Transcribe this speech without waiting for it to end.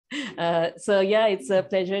So yeah, it's a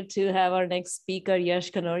pleasure to have our next speaker.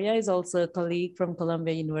 Yash Kanoria is also a colleague from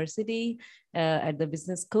Columbia University at the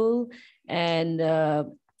business school. And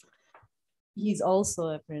he's also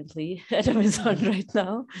apparently at Amazon right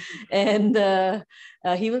now. And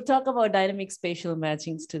he will talk about dynamic spatial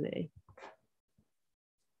matchings today.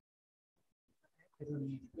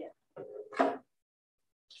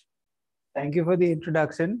 Thank you for the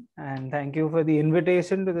introduction and thank you for the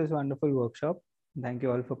invitation to this wonderful workshop. Thank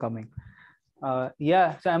you all for coming.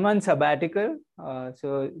 Yeah, so I'm on sabbatical.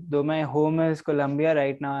 So though my home is Colombia,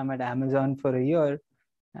 right now I'm at Amazon for a year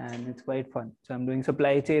and it's quite fun. So I'm doing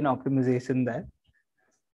supply chain optimization there.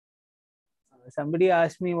 Somebody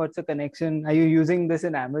asked me, what's the connection? Are you using this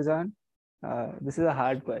in Amazon? This is a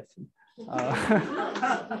hard question.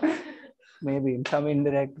 Maybe in some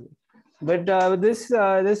indirect way. But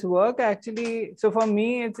this work actually, so for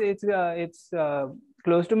me, it's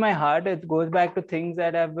close to my heart. It goes back to things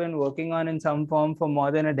that I've been working on in some form for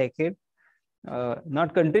more than a decade.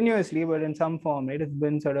 Not continuously, but in some form. It has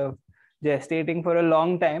been sort of gestating for a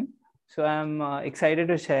long time. So I'm excited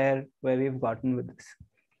to share where we've gotten with this.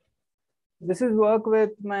 This is work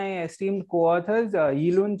with my esteemed co-authors.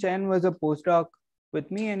 Yilun Chen was a postdoc with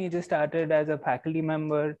me, and he just started as a faculty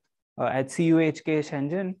member at CUHK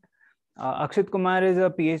Shenzhen. Akshit Kumar is a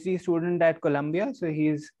PhD student at Columbia, so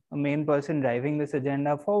he's a main person driving this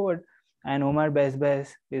agenda forward. And Omar Bezbez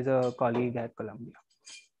is a colleague at Columbia.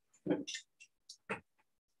 Okay,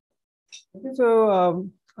 so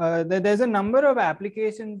there's a number of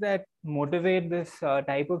applications that motivate this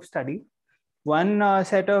type of study. One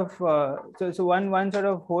set of one sort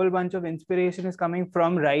of whole bunch of inspiration is coming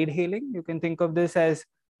from ride hailing. You can think of this as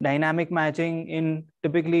dynamic matching in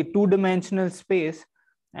typically two-dimensional space,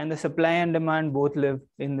 and the supply and demand both live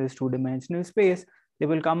in this two-dimensional space. They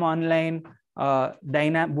will come online,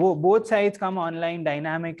 both sides come online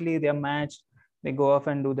dynamically, they're matched, they go off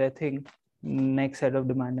and do their thing. Next set of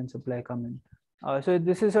demand and supply come in. So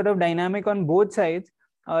this is sort of dynamic on both sides.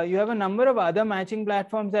 You have a number of other matching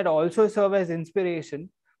platforms that also serve as inspiration.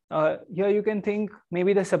 Here you can think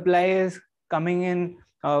maybe the supply is coming in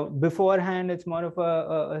beforehand, it's more of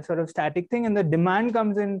a sort of static thing, and the demand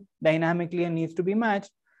comes in dynamically and needs to be matched.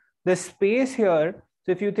 The space here,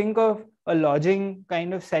 so if you think of a lodging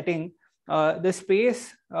kind of setting, the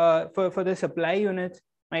space for the supply units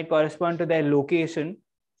might correspond to their location,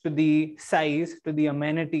 to the size, to the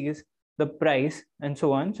amenities, the price, and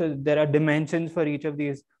so on. So there are dimensions for each of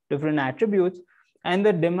these different attributes. And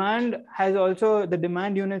the demand has also, the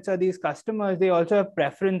demand units are these customers, they also have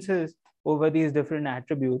preferences over these different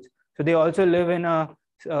attributes. So they also live in a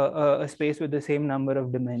space with the same number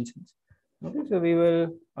of dimensions. Okay, so we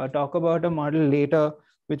will talk about a model later,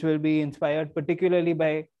 which will be inspired particularly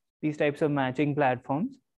by these types of matching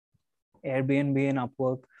platforms, Airbnb and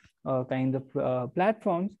Upwork kinds of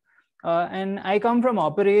platforms. And I come from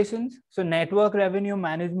operations. So network revenue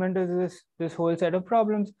management is this whole set of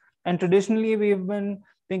problems. And traditionally, we've been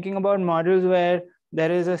thinking about models where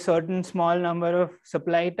there is a certain small number of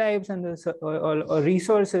supply types and or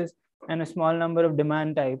resources and a small number of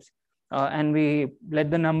demand types. And we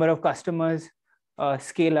let the number of customers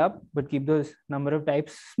scale up, but keep those number of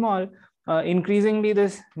types small. Increasingly,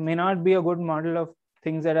 this may not be a good model of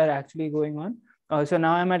things that are actually going on. So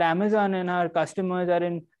now I'm at Amazon and our customers are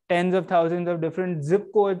in tens of thousands of different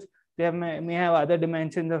zip codes. They may have other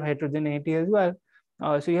dimensions of heterogeneity as well.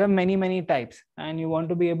 So you have many, many types, and you want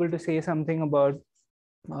to be able to say something about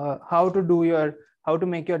how to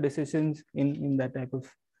make your decisions in that type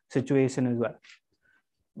of situation as well.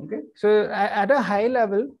 Okay, so at a high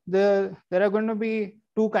level, there are going to be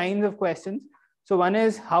two kinds of questions. So one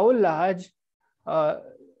is, how large are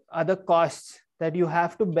the costs that you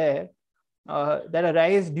have to bear that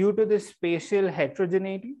arise due to this spatial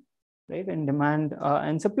heterogeneity, right, in demand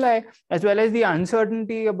and supply, as well as the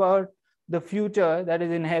uncertainty about the future that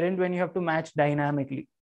is inherent when you have to match dynamically.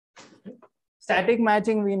 Static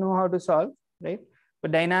matching, we know how to solve, right?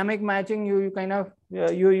 But dynamic matching, you kind of,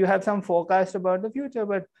 you have some forecast about the future,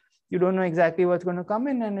 but you don't know exactly what's going to come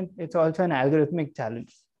in, and it's also an algorithmic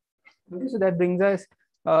challenge. Okay, so that brings us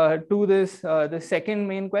to this, the second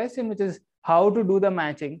main question, which is how to do the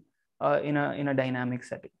matching in a dynamic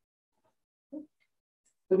setting.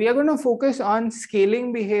 So we are going to focus on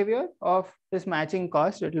scaling behavior of this matching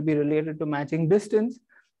cost. It will be related to matching distance.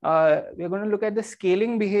 We are going to look at the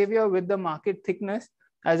scaling behavior with the market thickness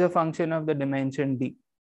as a function of the dimension D.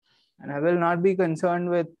 And I will not be concerned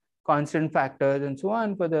with constant factors and so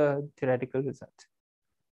on for the theoretical results.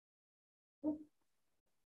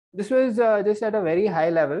 This was just at a very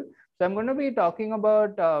high level. So I'm going to be talking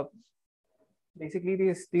about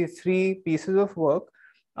basically these three pieces of work.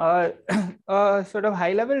 A sort of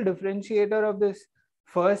high-level differentiator of this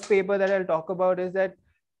first paper that I'll talk about is that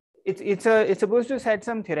it's supposed to set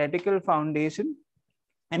some theoretical foundation,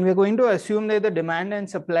 and we're going to assume that the demand and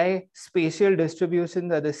supply spatial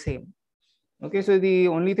distributions are the same. Okay, so the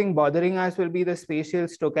only thing bothering us will be the spatial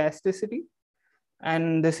stochasticity,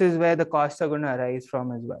 and this is where the costs are going to arise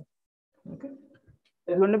from as well. Okay,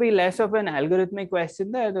 there's going to be less of an algorithmic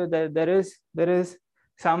question there. There is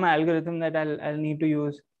some algorithm that I'll need to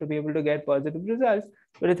use to be able to get positive results,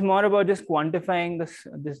 but it's more about just quantifying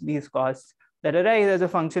these costs that arise as a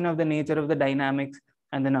function of the nature of the dynamics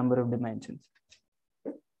and the number of dimensions.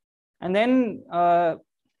 And then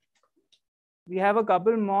we have a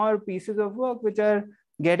couple more pieces of work which are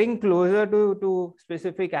getting closer to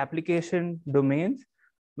specific application domains,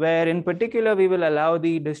 where in particular we will allow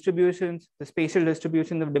the distributions, the spatial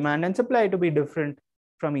distributions of demand and supply to be different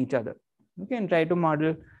from each other. Okay, and try to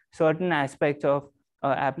model certain aspects of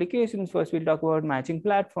applications. First, we'll talk about matching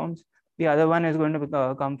platforms. The other one is going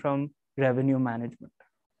to come from revenue management.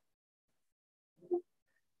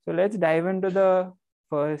 So let's dive into the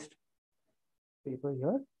first paper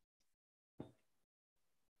here.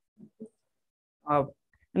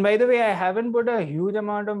 And by the way, I haven't put a huge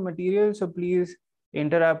amount of material, so please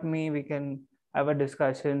interrupt me. We can have a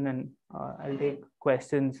discussion, and I'll take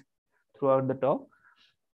questions throughout the talk.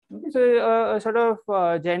 Okay, so a sort of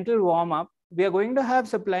gentle warm up. We are going to have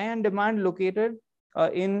supply and demand located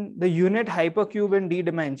in the unit hypercube in d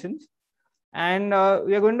dimensions, and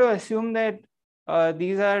we are going to assume that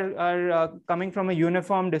these are coming from a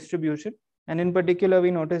uniform distribution. And in particular,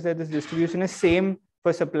 we notice that this distribution is same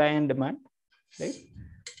for supply and demand. Right?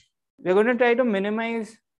 We're going to try to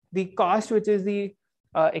minimize the cost, which is the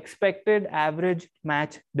expected average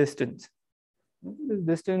match distance. This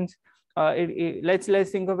distance, let's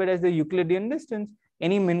think of it as the Euclidean distance.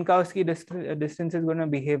 Any Minkowski distance is going to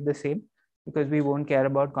behave the same because we won't care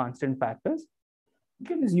about constant factors.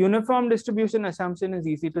 Okay, this uniform distribution assumption is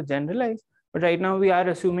easy to generalize, but right now we are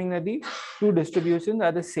assuming that the two distributions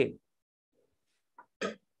are the same.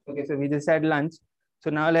 Okay, so we just had lunch. So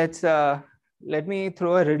now let me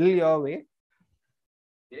throw a riddle your way.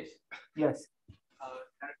 Yes. Yes.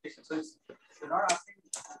 So you're not asking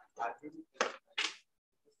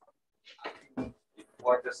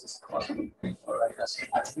what does this cost? All right.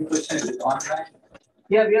 Asking question is it online?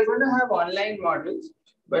 Yeah, we are going to have online models,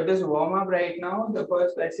 but this warm up right now, the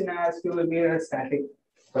first question I ask you will be a static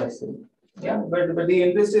question. Yeah, but the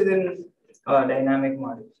interest is in dynamic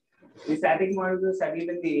models. The static models were studied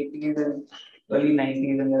in the 80s and early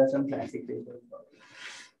 90s, and there are some classic papers.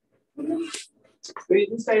 So we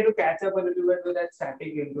just try to catch up a little bit with that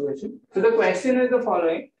static intuition. So the question is the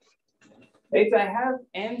following. Right, so I have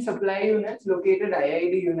n supply units located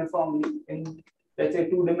i.i.d. uniformly in, let's say,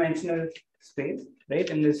 two-dimensional space, right,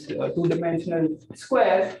 in this two-dimensional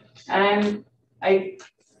square, and I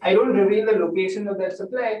don't reveal the location of that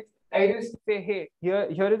supply. I just say, hey,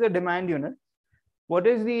 here is a demand unit. What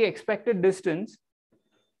is the expected distance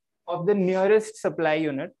of the nearest supply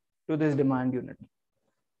unit to this demand unit?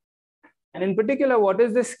 And in particular, what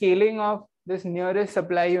is the scaling of this nearest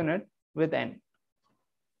supply unit with n?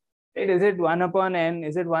 Right? Is it 1 upon n?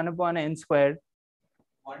 Is it 1 upon n squared?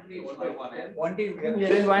 1D 1 upon n. 1D.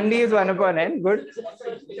 Then 1D is 1 upon n. Good.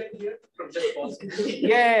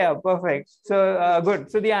 Yeah, perfect. So good.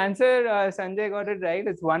 So the answer, Sanjay got it right.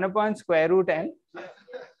 It's 1 upon square root n.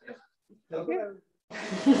 Okay.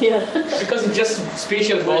 Yeah. Because it's just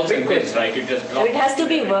spatial balls and pins, right? It just And it has to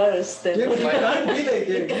be worse than. Yeah, it can't be like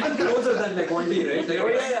even closer than like 1D, right? Oh,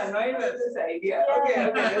 yeah, annoying with this idea.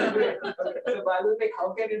 Okay, that's great. So Balu's like,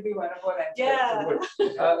 how can it be 1 upon n? Yeah.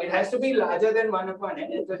 It has to be larger than 1 upon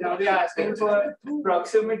n. So now we are asking for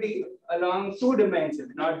proximity along two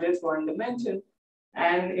dimensions, not just one dimension.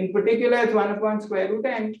 And in particular, it's 1 upon square root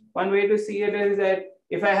n. One way to see it is that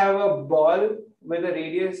if I have a ball with a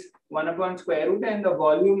radius 1 upon square root n, the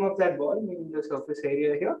volume of that ball, meaning the surface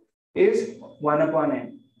area here, is 1 upon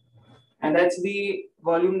n. And that's the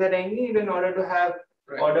volume that I need in order to have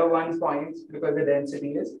order 1 points, because the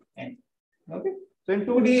density is n. Okay. So in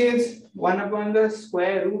 2D is 1 upon the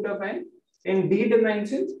square root of n. In d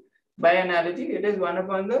dimensions, by analogy, it is 1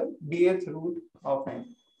 upon the dth root of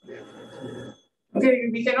n. Okay,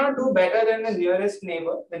 we cannot do better than the nearest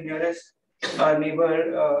neighbor, in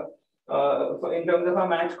terms of our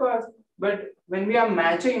match cost. But when we are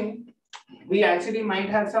matching, we actually might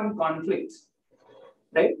have some conflicts,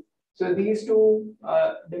 right? So these two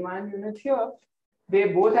demand units here, they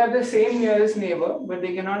both have the same nearest neighbor, but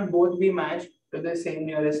they cannot both be matched to the same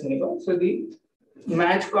nearest neighbor. So the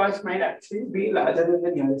match cost might actually be larger than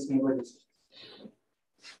the nearest neighbor distance.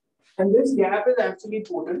 And this gap is actually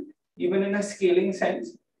potent, even in a scaling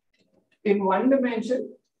sense. In one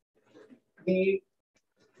dimension, the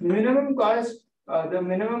minimum cost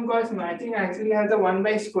matching actually has a 1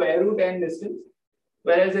 by square root n distance,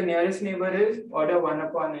 whereas the nearest neighbor is order 1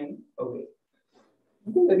 upon n away.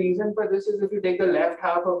 The reason for this is if you take the left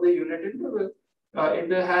half of the unit interval, it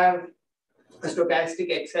will have a stochastic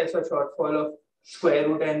excess or shortfall of square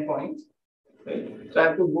root n points. Right? So I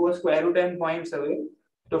have to go square root n points away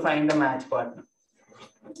to find the match partner.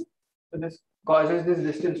 So this causes this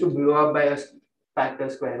distance to blow up by a factor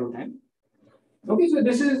square root n. Okay, so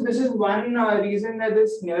this is one reason that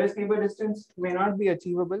this nearest neighbor distance may not be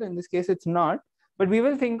achievable. In this case, it's not. But we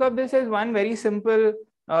will think of this as one very simple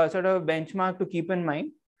sort of benchmark to keep in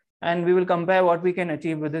mind. And we will compare what we can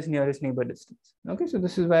achieve with this nearest neighbor distance. Okay, so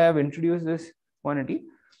this is why I've introduced this quantity.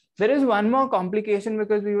 There is one more complication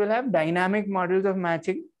because we will have dynamic models of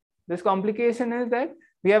matching. This complication is that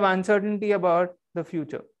we have uncertainty about the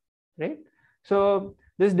future, right? So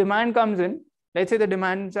this demand comes in. Let's say the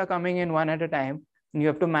demands are coming in one at a time and you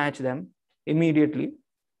have to match them immediately.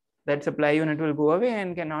 That supply unit will go away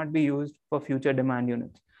and cannot be used for future demand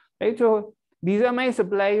units, right? So these are my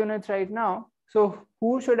supply units right now. So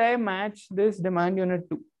who should I match this demand unit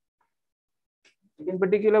to? In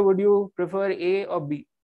particular, would you prefer A or B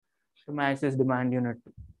to match this demand unit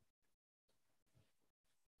to?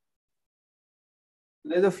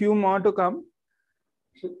 There's a few more to come.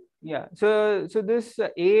 Yeah, so this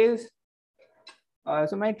A is,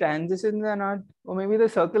 so my transitions are not, or maybe the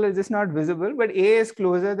circle is just not visible, but A is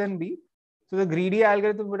closer than B. So the greedy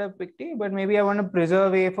algorithm would have picked A, but maybe I want to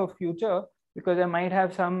preserve A for future because I might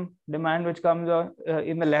have some demand which comes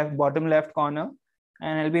in the bottom left corner,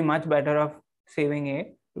 and it'll be much better off saving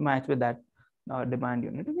A to match with that demand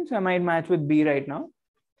unit. Okay, so I might match with B right now.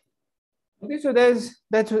 Okay, so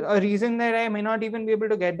that's a reason that I may not even be able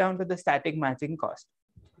to get down to the static matching cost.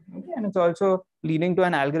 Okay, and it's also leading to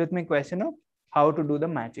an algorithmic question of how to do the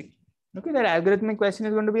matching. Okay, that algorithmic question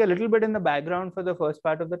is going to be a little bit in the background for the first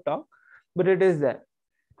part of the talk, but it is there.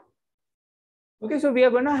 Okay, so we are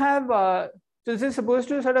going to have, so this is supposed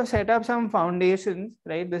to sort of set up some foundations,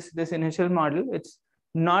 right? This initial model, it's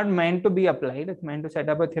not meant to be applied. It's meant to set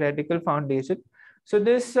up a theoretical foundation. So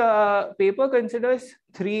this paper considers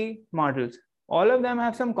 3 models. All of them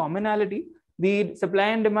have some commonality. The supply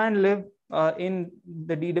and demand live in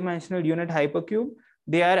the d-dimensional unit hypercube.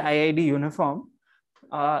 They are i.i.d. uniform.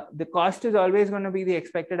 The cost is always going to be the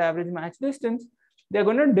expected average match distance. They're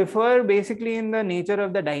going to differ basically in the nature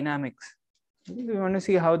of the dynamics. We want to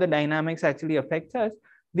see how the dynamics actually affects us.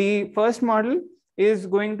 The first model is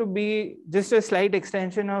going to be just a slight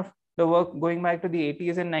extension of the work going back to the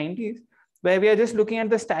 80s and 90s, where we are just looking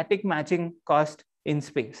at the static matching cost in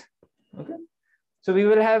space. Okay, so we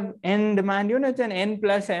will have n demand units and n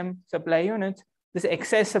plus m supply units. This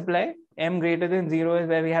excess supply, m greater than 0, is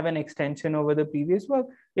where we have an extension over the previous work.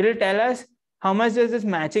 It will tell us how much does this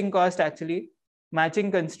matching cost actually,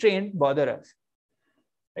 matching constraint, bother us.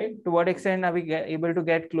 Right? To what extent are we able to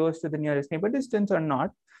get close to the nearest neighbor distance or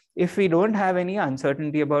not, if we don't have any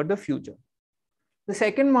uncertainty about the future. The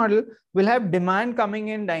second model will have demand coming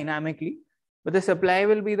in dynamically, but the supply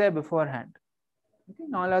will be there beforehand. Okay?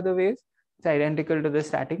 In all other ways, it's identical to the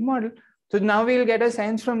static model. So now we'll get a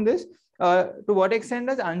sense from this, to what extent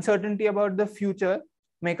does uncertainty about the future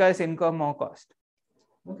make us incur more cost?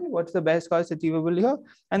 Okay, what's the best cost achievable here?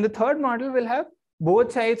 And the third model will have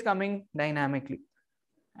both sides coming dynamically.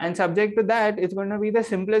 And subject to that, it's going to be the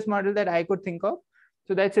simplest model that I could think of.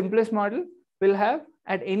 So that simplest model will have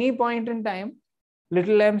at any point in time,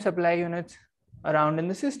 little m supply units around in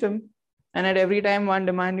the system. And at every time one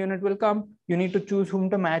demand unit will come, you need to choose whom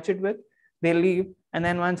to match it with. They'll leave, and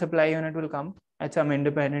then one supply unit will come at some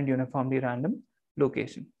independent uniformly random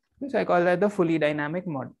location. So I call that the fully dynamic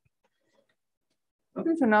model.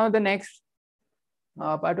 Okay, so now the next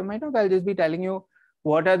part of my talk, I'll just be telling you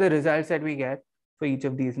what are the results that we get for each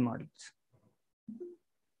of these models.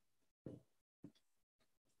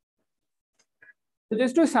 So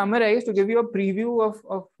just to summarize, to give you a preview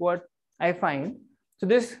of what I find. So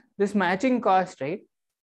this matching cost, right?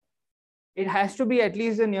 It has to be at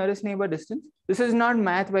least the nearest neighbor distance. This is not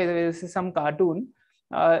math, by the way, this is some cartoon.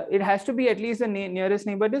 It has to be at least the nearest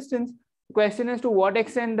neighbor distance. The question is, to what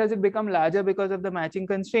extent does it become larger because of the matching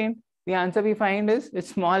constraint? The answer we find is it's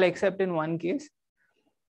small except in one case.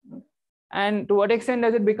 And to what extent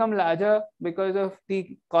does it become larger because of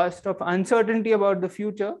the cost of uncertainty about the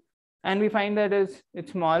future? And we find that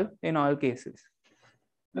it's small in all cases.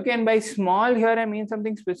 Okay, and by small here, I mean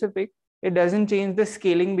something specific. It doesn't change the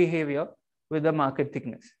scaling behavior with the market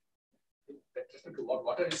thickness.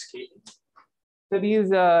 What are you scaling? So these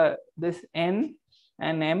this n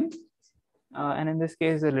and m, and in this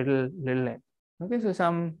case a little n. Okay, so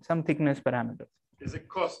some thickness parameter. Is the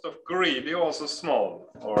cost of greedy also small,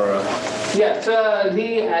 or? Yeah. So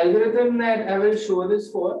the algorithm that I will show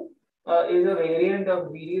this for is a variant of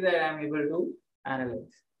greedy that I am able to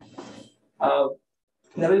analyze.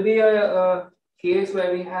 There will be a case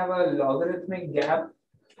where we have a logarithmic gap.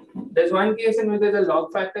 There's one case in which there's a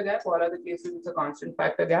log factor gap. All other cases it's a constant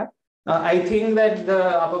factor gap. I think that the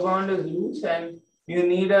upper bound is loose, and you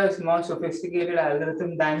need a more sophisticated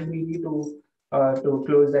algorithm than greedy to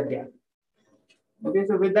close that gap. Okay,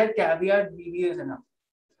 so with that caveat, greedy is enough.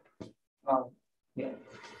 Yeah.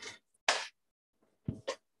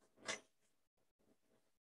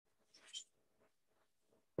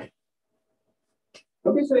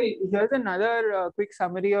 Okay, so here's another quick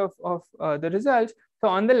summary of the results. So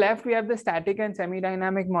on the left, we have the static and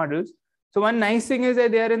semi-dynamic models. So one nice thing is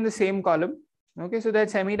that they are in the same column. Okay, so that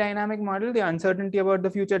semi-dynamic model, the uncertainty about the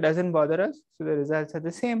future doesn't bother us. So the results are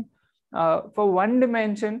the same. For one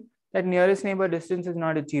dimension, that nearest neighbor distance is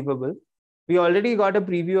not achievable. We already got a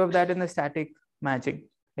preview of that in the static matching,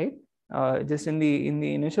 right? Just in the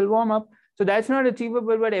initial warm-up. So that's not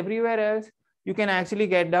achievable, but everywhere else, you can actually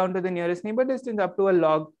get down to the nearest neighbor distance up to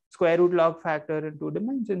a square root log factor in 2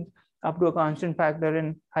 dimensions, up to a constant factor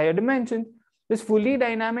in higher dimensions. This fully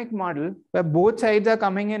dynamic model, where both sides are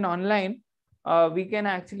coming in online, we can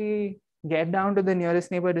actually get down to the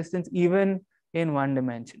nearest neighbor distance even in 1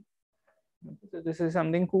 dimension. So this is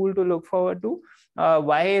something cool to look forward to.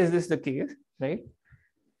 Why is this the case, right?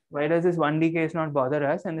 Why does this 1D case not bother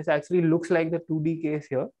us? And this actually looks like the 2D case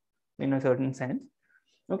here in a certain sense.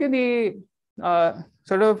 Okay, the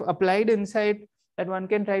sort of applied insight that one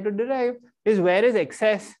can try to derive is, where is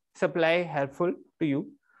excess supply helpful to you?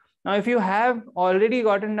 Now, if you have already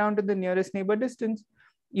gotten down to the nearest neighbor distance,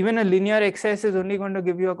 even a linear excess is only going to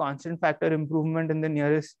give you a constant factor improvement in the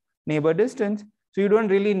nearest neighbor distance. So you don't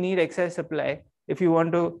really need excess supply if you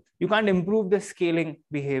want to. You can't improve the scaling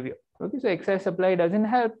behavior. Okay, so excess supply doesn't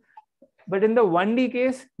help. But in the 1D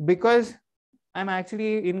case, because I'm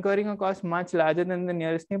actually incurring a cost much larger than the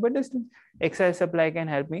nearest neighbor distance, excess supply can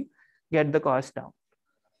help me get the cost down.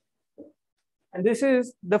 And this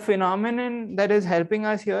is the phenomenon that is helping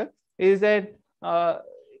us here, is that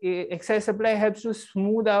excess supply helps to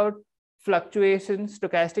smooth out fluctuations,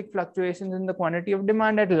 stochastic fluctuations in the quantity of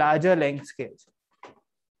demand at larger length scales.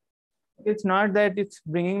 It's not that it's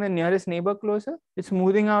bringing the nearest neighbor closer, it's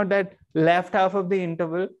smoothing out that left half of the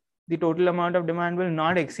interval. The total amount of demand will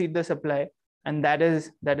not exceed the supply, and that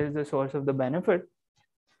is the source of the benefit.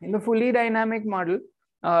 In the fully dynamic model,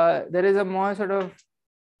 there is a more sort of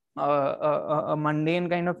a mundane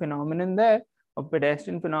kind of phenomenon there, a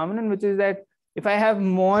pedestrian phenomenon, which is that if I have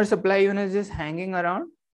more supply units just hanging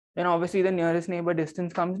around, then obviously the nearest neighbor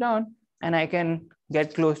distance comes down and I can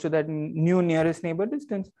get close to that new nearest neighbor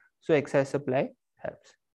distance. So excess supply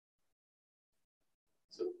helps.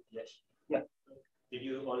 So, yes. Yeah. Did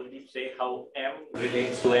you already say how M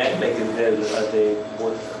relates to N? Like, are they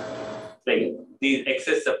both, like, the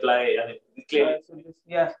excess supply? I mean,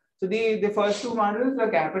 So the first 2 models, the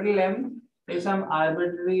capital M is some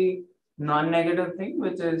arbitrary non-negative thing,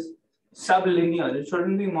 which is sublinear. It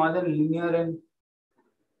shouldn't be more than linear, and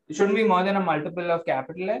it shouldn't be more than a multiple of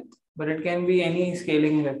capital N, but it can be any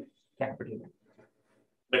scaling with capital N.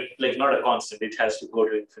 But like not a constant, it has to go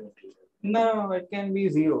to infinity. No, it can be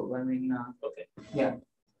 0. I mean, okay. Yeah.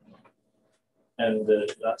 And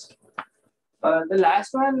the last one? The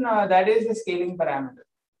last one, that is the scaling parameter.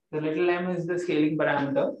 The little m is the scaling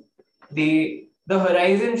parameter. The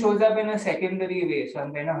horizon shows up in a secondary way, so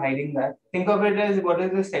I'm kind of hiding that. Think of it as what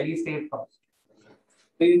is the steady state cost.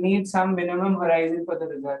 So you need some minimum horizon for the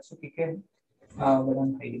results to kick in, but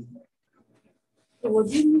I'm hiding that. So what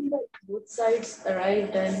do you mean by both sides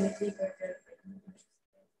arrive dynamically?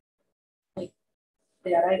 Like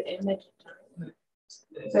they arrive m at a time?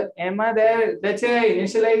 So m are there. Let's say I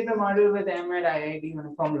initialize the model with m at i.i.d.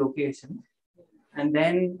 uniform location, and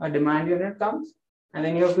then a demand unit comes, and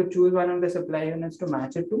then you have to choose one of the supply units to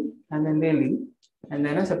match it to, and then they leave, and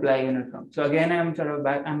then a supply unit comes. So again,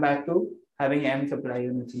 I'm back to having m supply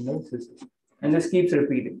units in the system, and this keeps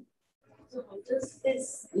repeating. So how does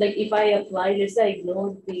this, like if I apply this, I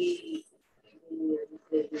ignore the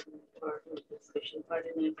part of the special part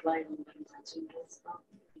and I apply on the matching test.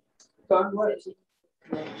 So what?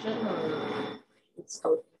 Connection or it's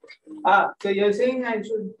out? So you're saying I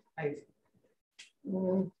should.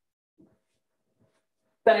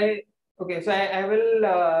 Okay, so I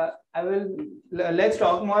will let's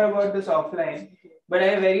talk more about this offline, but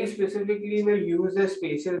I very specifically will use a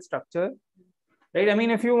spatial structure right? I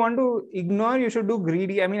mean, if you want to ignore, you should do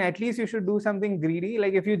greedy. I mean, at least you should do something greedy.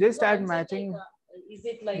 Like if you just start matching. Is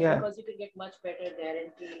it like because you can get much better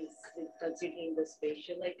guarantees with considering the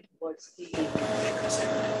spatial? Like what's the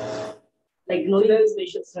like knowing the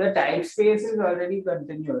spatial structure? The type space is already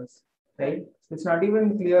continuous, right? It's not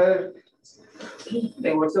even clear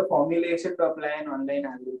like what's the formulation to apply an online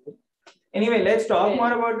algorithm. Anyway, let's talk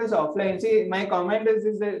more about this offline. See, my comment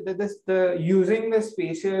is that using the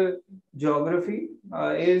spatial geography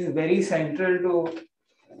is very central to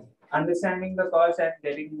understanding the cost and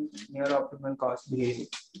getting near optimal cost behavior.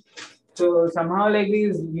 So somehow like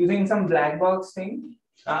these using some black box thing,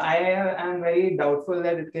 I am very doubtful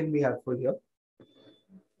that it can be helpful here.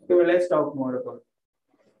 So let's talk more about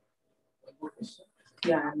it.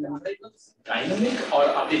 Yeah. Dynamic or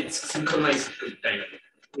are they synchronized to dynamic?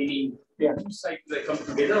 Meaning, sites that come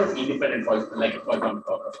together or independent, like for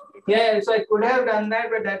example. Yeah, so I could have done that,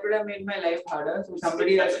 but that would have made my life harder. So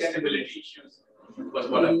somebody else can do it.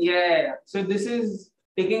 Yeah. So this is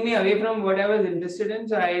taking me away from what I was interested in.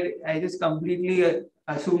 So I just completely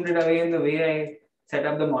assumed it away in the way I set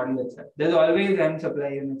up the model itself. There's always M supply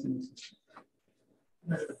units in the system.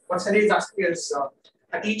 What Sandy is asking is,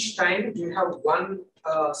 at each time, do you have one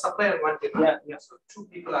supply and one demand? Yeah. So two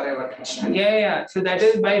people arrive at each time. Yeah. So that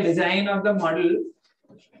is by design of the model.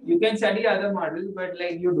 You can study other models, but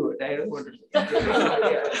like you do it. I don't want to do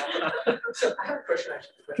it. So I have a question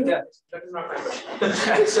actually. Yeah. That is not my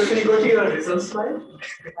question. So can you go to your results slide?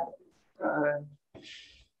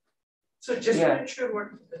 So just to make sure what.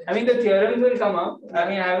 I mean, the theorems will come up. I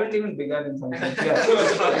mean, I haven't even begun in some sense. Yeah. So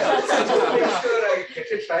just to make sure I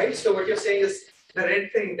get it right. So what you're saying is the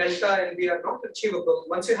red thing, delta and V are not achievable.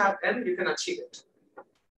 Once you have N, you can achieve it.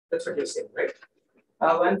 That's what you're saying, right?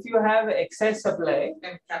 Once you have excess supply,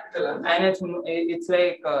 M, capital M. and it's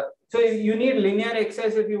like so you need linear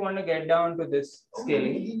excess if you want to get down to this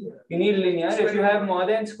scaling. You need linear. If you have more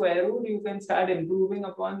than square root, you can start improving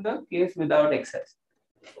upon the case without excess.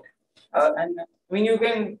 And I mean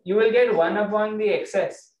you will get 1 upon the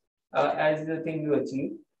excess as the thing you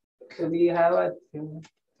achieve. So we have a thing.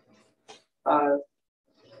 So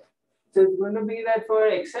it's going to be that for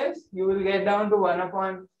excess, you will get down to 1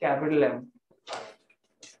 upon capital M.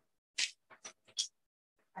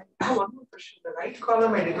 I have one more question. The right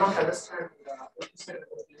column, I did not understand what you said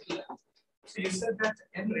about delta. So you said that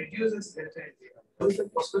N reduces delta and V. How is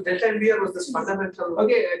it possible? Delta and V was this fundamental.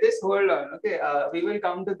 Okay, just hold on. Okay, we will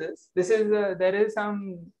come to this. This is there is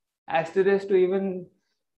some asterisk to even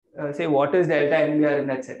say what is delta and V in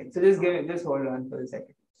that setting. So just hold on for a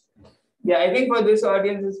second. Yeah, I think for this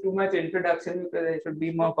audience it's too much introduction because it should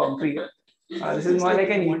be more concrete. This is more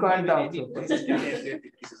like an econ talk.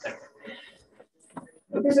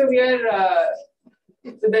 Okay, so we are.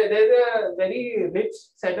 So there's a very rich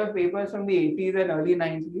set of papers from the 80s and early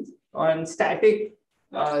 90s on static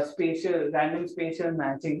random spatial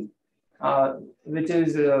matching, which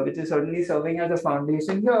is certainly serving as a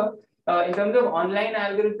foundation here. In terms of online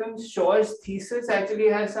algorithms, Shor's thesis actually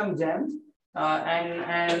has some gems,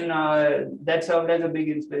 and that served as a big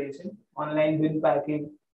inspiration. Online bin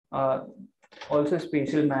packing, also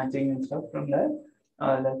spatial matching and stuff from there.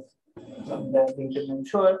 That's from that I'm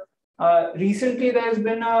sure. Recently, there's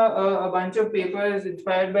been a bunch of papers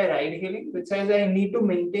inspired by ride hailing, which says I need to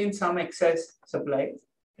maintain some excess supply.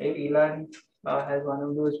 Right? Yilun has one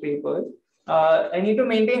of those papers. I need to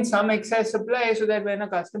maintain some excess supply so that when a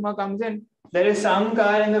customer comes in, there is some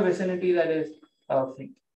car in the vicinity that is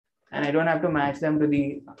free, and I don't have to match them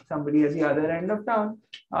to somebody at the other end of town.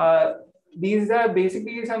 These are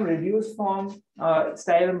basically some reduced form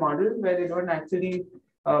style models where they don't actually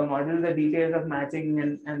model the details of matching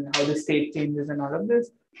and how the state changes and all of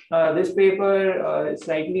this. This paper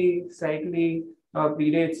slightly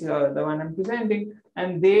predates the one I'm presenting,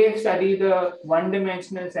 and they study the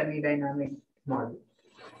one-dimensional semi-dynamic model.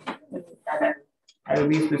 I will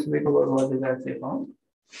be specific about what results they found.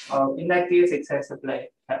 In that case, excess supply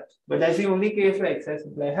helps, but that's the only case where excess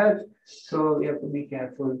supply helps. So we have to be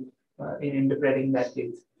careful in interpreting that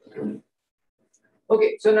case.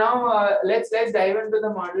 Okay, so now let's dive into the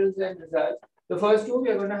models and results. The first two, we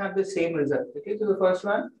are going to have the same result. Okay, so the first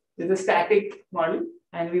one is a static model,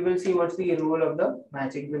 and we will see what's the role of the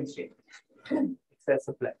matching constraint. Excess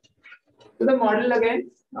supply. So the model again,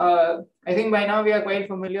 I think by now we are quite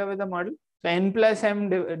familiar with the model. So n plus m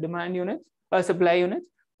demand units or supply units,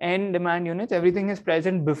 n demand units, everything is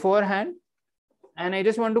present beforehand, and I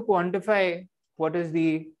just want to quantify what is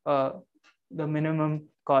the minimum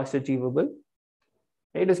cost achievable.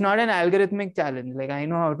 Right? It's not an algorithmic challenge. Like I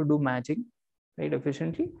know how to do matching, right,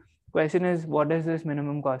 efficiently. Question is, what is this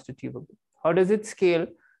minimum cost achievable? How does it scale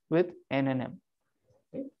with n and m?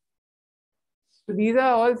 So these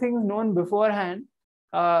are all things known beforehand.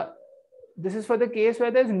 This is for the case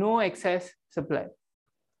where there's no excess supply.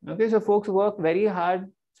 Okay, so folks work very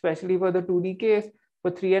hard, especially for the 2D case, for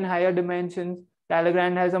 3 and higher dimensions.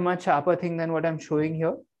 Talleyrand has a much sharper thing than what I'm showing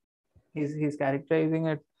here. He's characterizing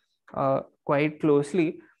it quite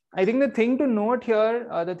closely. I think the thing to note here,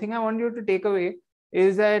 the thing I want you to take away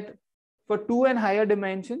is that for 2 and higher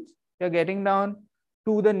dimensions, you're getting down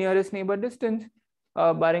to the nearest neighbor distance,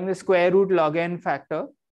 barring the square root log n factor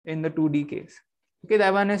in the 2D case. Okay,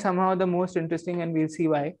 that one is somehow the most interesting, and we'll see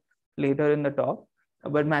why later in the talk.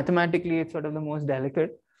 But mathematically, it's sort of the most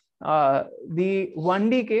delicate. The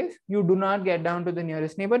 1D case, you do not get down to the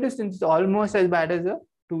nearest neighbor distance. It's almost as bad as the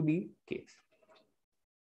 2D case.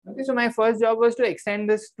 Okay, so my first job was to extend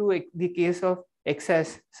this to the case of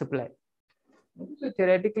excess supply. Okay, so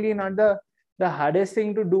theoretically, not the hardest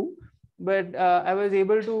thing to do, but I was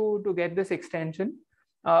able to get this extension,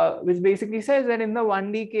 which basically says that in the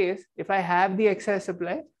 1D case, if I have the excess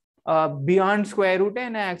supply beyond square root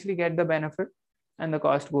n, I actually get the benefit and the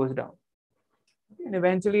cost goes down. Okay, and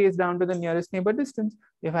eventually it's down to the nearest neighbor distance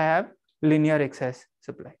if I have linear excess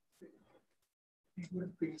supply.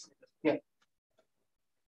 Yeah.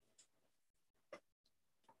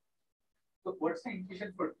 So what's the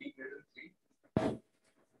intuition for t greater than 3?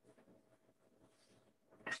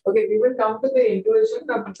 Okay, we will come to the intuition.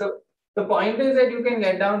 The point is that you can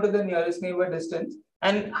get down to the nearest neighbor distance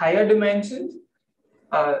and higher dimensions.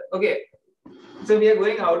 Okay, so we are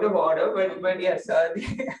going out of order, but yes.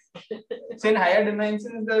 So in higher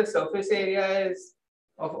dimensions, the surface area is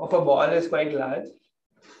of a ball is quite large.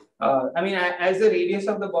 I mean, as the radius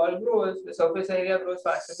of the ball grows, the surface area grows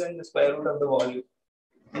faster than the square root of the volume.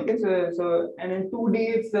 Okay, so and in 2D,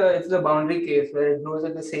 it's the boundary case where it grows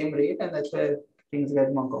at the same rate, and that's where things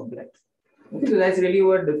get more complex. Okay, so that's really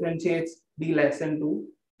what differentiates d less than 2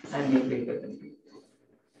 and d greater than 2.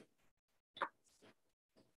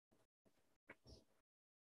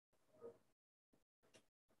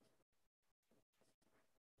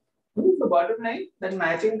 So bottom line, that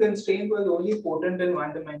matching constraint was only potent in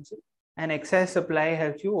one dimension, and excess supply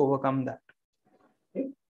helps you overcome that. Okay.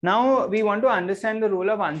 Now we want to understand the role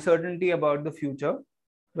of uncertainty about the future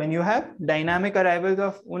when you have dynamic arrivals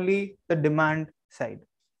of only the demand side.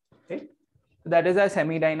 Okay. So that is our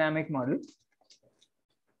semi-dynamic model.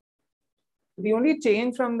 The only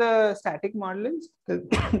change from the static model is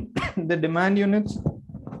the demand units.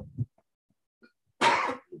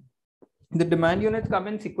 The demand units come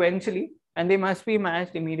in sequentially, and they must be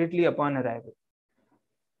matched immediately upon arrival.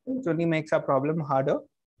 It only makes our problem harder.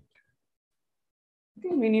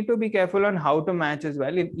 Okay, we need to be careful on how to match as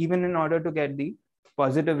well, even in order to get the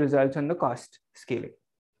positive results on the cost scaling.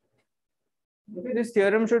 Okay, this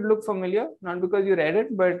theorem should look familiar, not because you read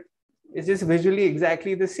it, but it's just visually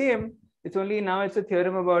exactly the same. It's only now it's a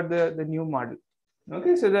theorem about the new model.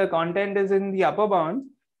 Okay, so the content is in the upper bounds,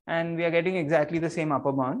 and we are getting exactly the same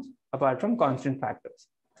upper bounds apart from constant factors.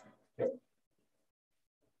 Okay.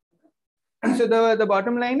 So the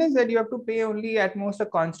bottom line is that you have to pay only at most a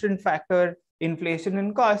constant factor inflation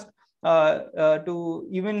in cost to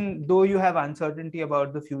even though you have uncertainty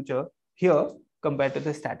about the future here compared to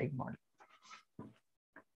the static model.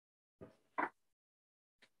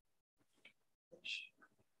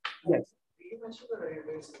 Yes.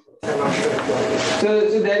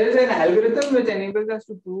 So there is an algorithm which enables us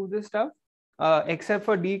to prove this stuff. Except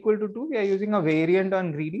for d equal to 2, we are using a variant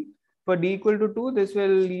on greedy. For d equal to 2, this will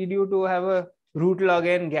lead you to have a root log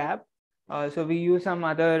n gap. So we use some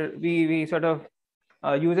other, we sort of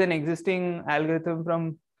use an existing algorithm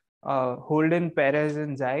from Holden, Perez,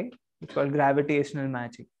 and Zai. It's called gravitational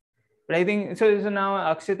matching. But I think, so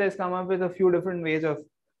now Akshit has come up with a few different ways of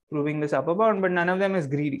proving this upper bound, but none of them is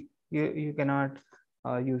greedy. You cannot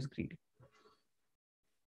use greedy.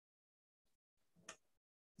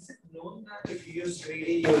 Is it known that if you use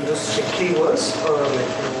greedy, you'll just strictly worse, or like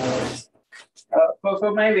no?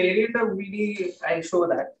 For my variant of greedy, I show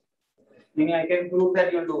that. Meaning I can prove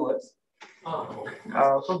that you'll do worse. Oh.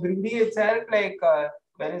 For greedy itself, like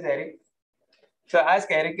where is Eric? So ask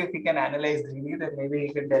Eric if he can analyze greedy, then maybe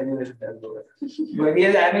he can tell you if it does worse. But he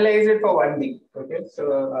has analyzed it for 1D. Okay,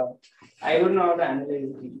 so I don't know how to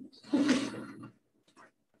analyze greedy.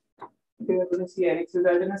 Okay, we're going to see Eric's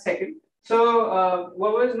result in a second. So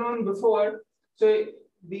what was known before? So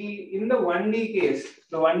in the 1D case,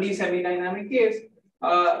 the 1D semi-dynamic case,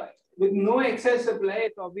 with no excess supply,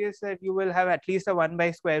 it's obvious that you will have at least a 1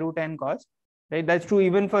 by square root n cost, right? That's true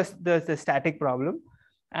even for the static problem.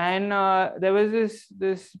 And there was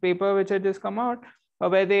this paper which had just come out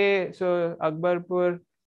where so Akbarpur,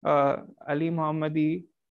 Ali Mohammadi,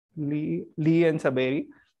 Lee and Saberi,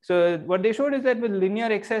 So what they showed is that with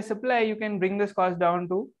linear excess supply, you can bring this cost down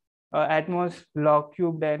to at most log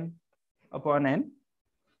cubed n upon n.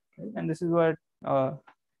 And this is what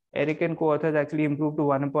Eric and co-authors actually improved to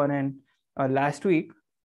 1 upon n last week.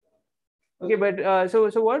 Okay, but so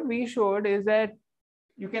what we showed is that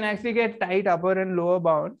you can actually get tight upper and lower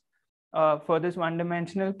bounds for this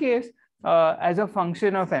one-dimensional case as a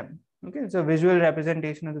function of m. Okay, it's a visual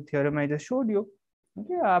representation of the theorem I just showed you.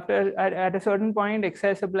 Okay, after at a certain point,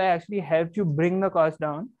 excess supply actually helps you bring the cost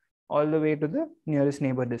down all the way to the nearest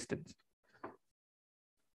neighbor distance.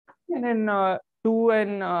 And then 2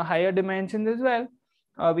 and higher dimensions as well,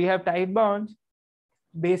 we have tight bounds,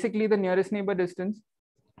 basically the nearest neighbor distance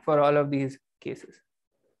for all of these cases,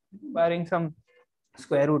 barring some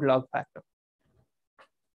square root log factor.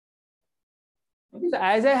 Okay, so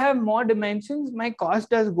as I have more dimensions, my cost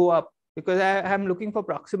does go up because I am looking for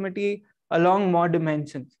proximity along more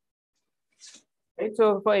dimensions. Right?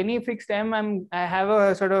 So for any fixed m, I have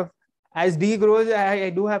a sort of, as d grows, I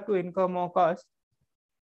do have to incur more cost.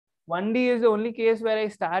 1D is the only case where I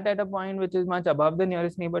start at a point which is much above the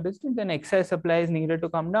nearest neighbor distance and excess supply is needed to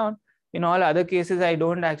come down. In all other cases, I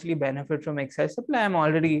don't actually benefit from excess supply. I'm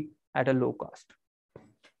already at a low cost.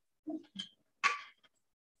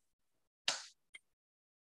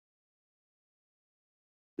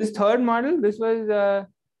 This third model, this was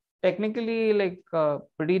technically like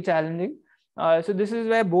pretty challenging. So this is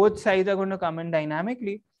where both sides are going to come in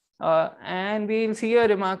dynamically. And we'll see a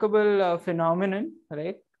remarkable phenomenon,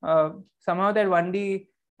 right? Somehow that 1D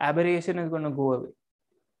aberration is going to go away.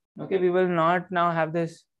 Okay, we will not now have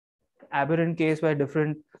this aberrant case where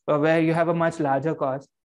where you have a much larger cost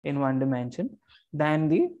in one dimension than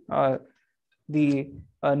the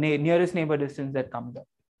nearest neighbor distance that comes up.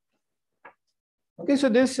 Okay, so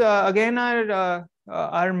this again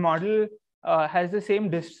our model has the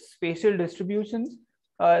same spatial distributions.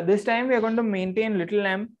 This time we are going to maintain little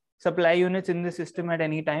m supply units in the system at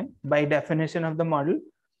any time by definition of the model.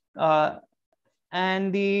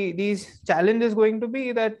 And these challenge is going to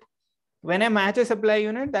be that when I match a supply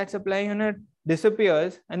unit, that supply unit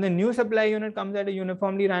disappears and the new supply unit comes at a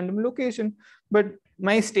uniformly random location. But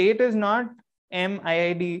my state is not m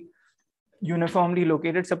i.i.d. uniformly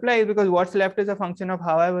located supplies because what's left is a function of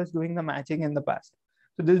how I was doing the matching in the past.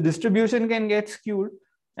 So this distribution can get skewed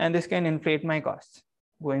and this can inflate my costs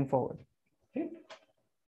going forward. Okay.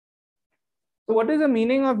 So what is the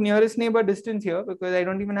meaning of nearest neighbor distance here? Because I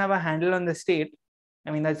don't even have a handle on the state.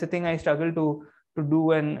 I mean, that's the thing I struggle to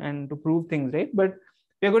do and to prove things, right? But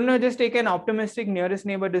we're going to just take an optimistic nearest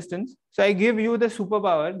neighbor distance. So I give you the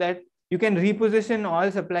superpower that you can reposition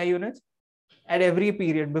all supply units at every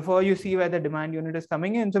period before you see where the demand unit is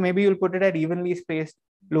coming in. So maybe you'll put it at evenly spaced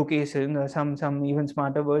locations or some even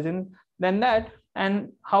smarter version than that.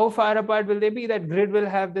 And how far apart will they be? That grid will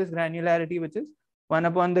have this granularity, which is 1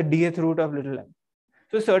 upon the dth root of little m.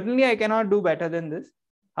 So certainly I cannot do better than this.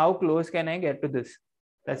 How close can I get to this?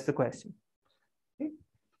 That's the question. Okay.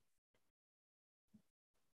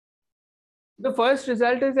 The first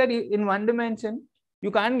result is that in one dimension,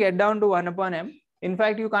 you can't get down to 1 upon m. In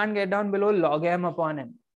fact, you can't get down below log m upon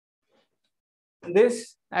m.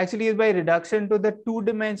 This actually is by reduction to the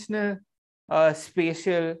two-dimensional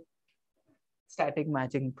spatial static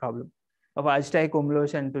matching problem of Ajtai,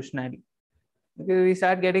 Kumlosh, and Tushnari. Because we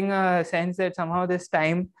start getting a sense that somehow this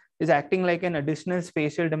time is acting like an additional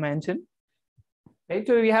spatial dimension. Right?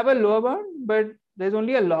 So we have a lower bound, but there's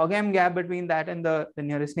only a log m gap between that and the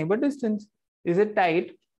nearest neighbor distance. Is it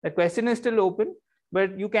tight? The question is still open,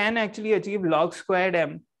 but you can actually achieve log squared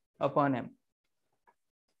m upon m.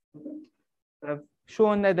 I've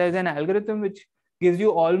shown that there's an algorithm which gives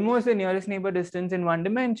you almost the nearest neighbor distance in one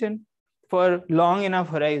dimension for long enough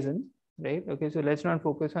horizons, right? Okay, so let's not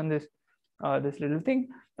focus on this this little thing.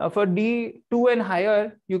 For D2 and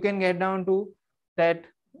higher, you can get down to that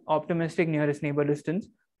optimistic nearest neighbor distance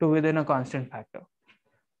to within a constant factor.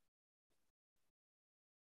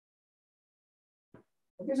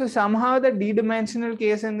 Okay, so somehow the d-dimensional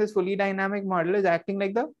case in this fully dynamic model is acting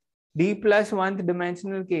like the d+1th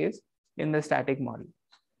dimensional case in the static model.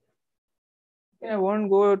 Okay, I won't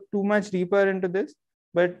go too much deeper into this,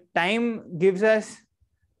 but time gives us,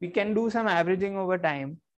 we can do some averaging over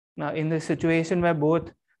time in this situation where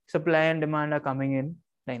both supply and demand are coming in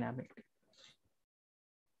dynamically.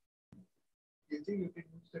 Do you think you can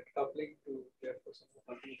use the coupling to get for some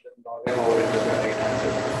log m over m is the right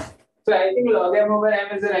answer? So I think log m over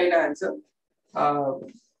m is the right answer.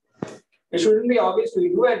 It shouldn't be obvious to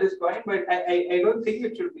you at this point, but I don't think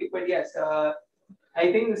it should be. But yes,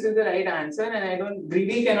 I think this is the right answer, and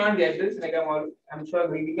greedy cannot get this. Like I'm sure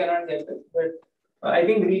greedy cannot get this, but I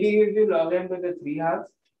think greedy gives you log m to the 3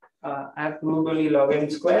 halves. I've proved only log n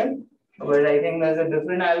square, but I think there's a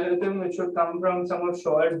different algorithm which should come from some of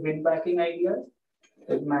Shor's bin packing ideas.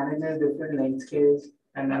 It manages different length scales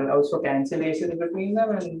and allows for cancellation between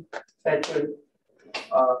them, and that should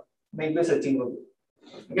make this achievable.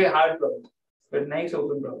 Okay, hard problem, but nice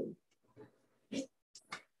open problem.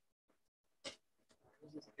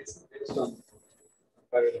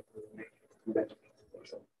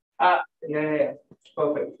 Yeah.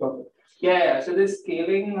 Perfect. Yeah. So this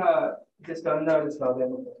scaling just turns out is log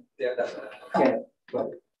n. Yeah, that's right.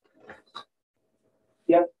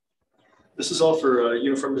 Yeah. This is all for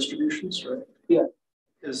uniform distributions, right? Yeah.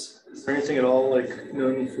 Is there anything at all like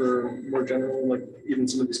known for more general, like even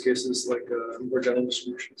some of these cases, like more general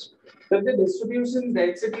distributions? But the distribution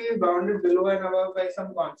density is bounded below and above by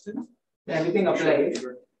some constants. Everything applies.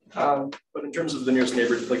 Sure. But in terms of the nearest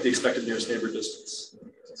neighbor, like the expected nearest neighbor distance.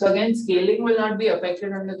 So again, scaling will not be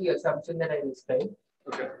affected under the assumption that I described.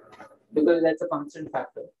 Okay. Because that's a constant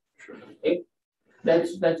factor. Sure. Okay?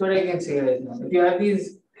 That's what I can say right now. If you have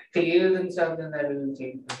these tails and stuff, then that will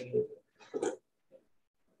change.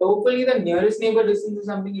 So hopefully the nearest neighbor distance is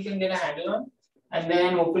something you can get a handle on, and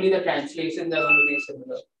then hopefully the translations are going to be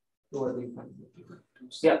similar to what we find.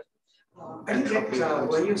 Yeah. I didn't get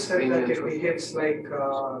when you said that it behaves like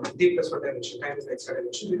d plus 1 dimension, time is extra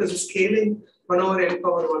dimension, because the scaling 1 over n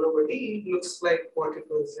power 1 over d looks like what it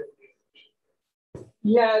was in.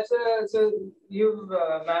 Yeah, so you've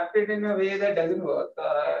mapped it in a way that doesn't work.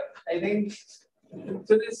 I think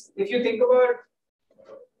so. This, if you think about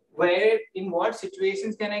where, in what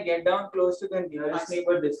situations can I get down close to the nearest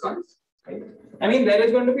neighbor distance? Right? I mean, there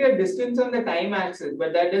is going to be a distance on the time axis,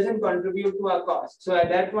 but that doesn't contribute to our cost. So at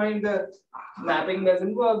that point, the mapping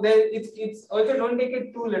doesn't work. There, it's also, don't take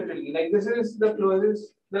it too literally. Like this is the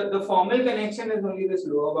closest. The formal connection is only this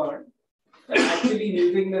lower bound. Actually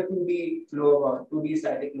using the 2D lower bound, 2D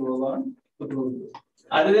static lower bound to prove this.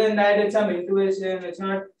 Other than that, it's some intuition. It's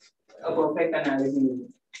not a perfect analogy.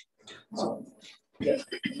 Yeah.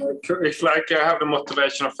 If like I have the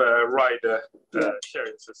motivation of a rider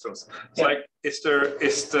sharing systems, it's like is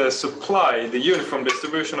the supply, the uniform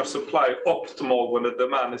distribution of supply optimal when the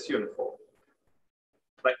demand is uniform?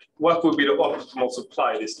 Like what would be the optimal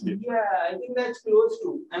supply distribution? Yeah, I think that's close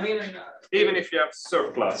to. I mean, even if you have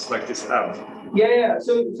surplus like this M. Yeah.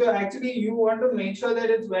 So actually, you want to make sure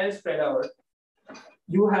that it's well spread out.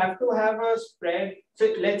 You have to have a spread.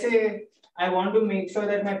 So let's say I want to make sure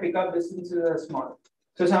that my pickup distances are small.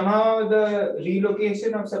 So somehow the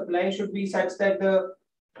relocation of supply should be such that the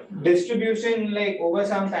distribution, like over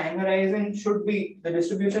some time horizon, should be the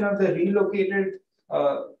distribution of the relocated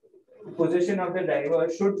position of the driver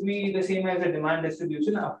should be the same as the demand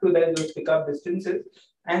distribution up to that those pickup distances.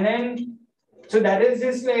 And then, so that is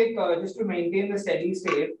just like just to maintain the steady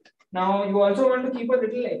state. Now you also want to keep a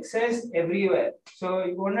little excess everywhere. So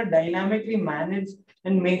you want to dynamically manage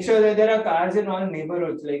and make sure that there are cars in all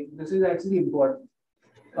neighborhoods. Like this is actually important.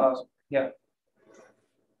 Yeah.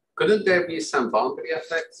 Couldn't there be some boundary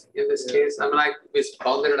effects in this case? I mean, like with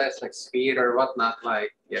boundaries like speed or whatnot,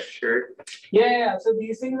 like, yeah, sure. Yeah. So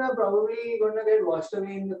these things are probably going to get washed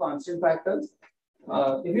away in the constant factors.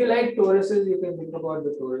 If you like toruses, you can think about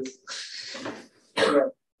the torus.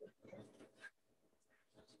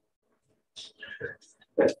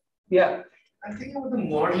 Yeah. I think about the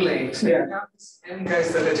modeling. So you have this n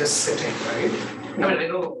guys that are just sitting, right? I mean, I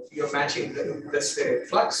know you're matching the, let's say,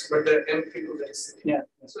 flux, but the m people that is sitting. Yeah.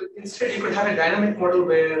 So instead, you could have a dynamic model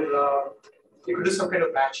where you could do some kind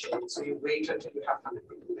of batching. So you wait until you have 100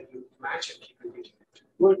 people, then you match and keep repeating it.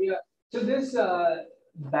 Good. Yeah. So this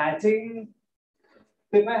batching,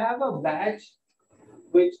 if I have a batch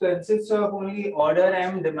which consists of only order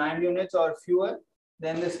m demand units or fewer,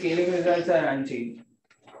 then the scaling results are unchanged.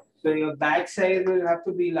 So your batch size will have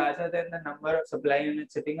to be larger than the number of supply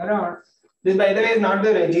units sitting around. This, by the way, is not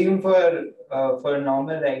the regime for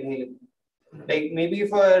normal ride hailing. Like maybe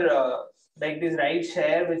for like this ride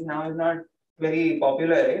share, which now is not very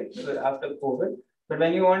popular, right, after COVID. But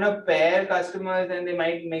when you want to pair customers, then they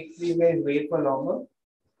might make you guys wait for longer.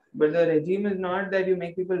 But the regime is not that you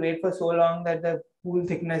make people wait for so long that the pool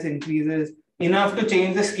thickness increases enough to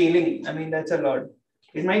change the scaling. I mean, that's a lot.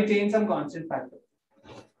 It might change some constant factor.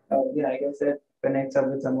 Yeah, I guess that connects up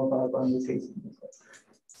with some of our conversations.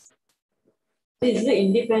 Is the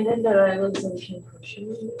independent arrival assumption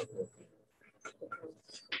question?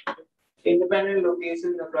 Independent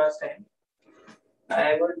locations across time?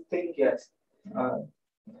 I would think yes.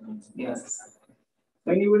 Yes.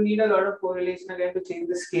 Then you will need a lot of correlation again to change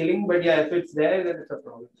the scaling, but yeah, if it's there, then it's a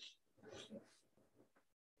problem.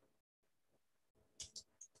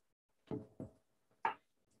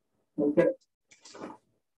 Okay.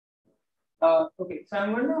 Okay, so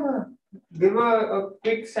I'm going to give a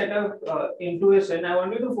quick set of intuition. I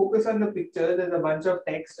want you to focus on the picture. There's a bunch of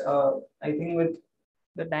text. I think with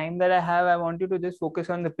the time that I have, I want you to just focus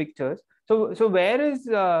on the pictures. So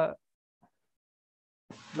where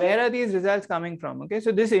are these results coming from? Okay,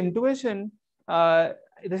 so this intuition,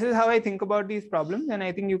 this is how I think about these problems, and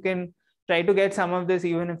I think you can try to get some of this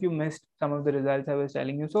even if you missed some of the results I was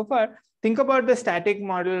telling you so far. Think about the static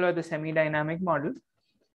model or the semi-dynamic model.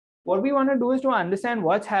 What we want to do is to understand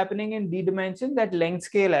what's happening in D dimension, that length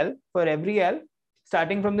scale L for every L,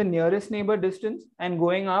 starting from the nearest neighbor distance and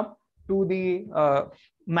going up to the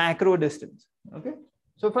macro distance. Okay,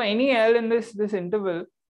 so for any L in this interval,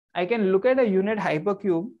 I can look at a unit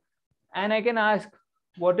hypercube and I can ask,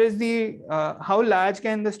 what is the how large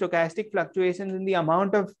can the stochastic fluctuations in the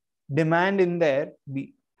amount of demand in there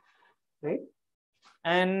be, right?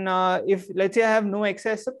 And if let's say I have no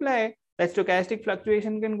excess supply, that stochastic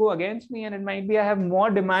fluctuation can go against me, and it might be I have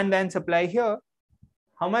more demand than supply here.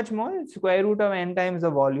 How much more? It's square root of n times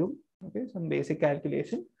the volume. Okay, some basic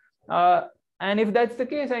calculation. And if that's the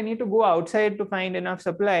case, I need to go outside to find enough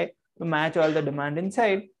supply to match all the demand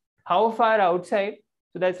inside. How far outside?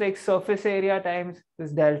 So that's like surface area times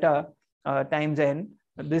this delta times n.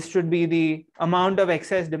 This should be the amount of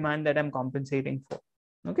excess demand that I'm compensating for.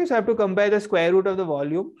 Okay, so I have to compare the square root of the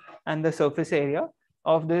volume and the surface area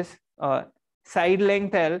of this side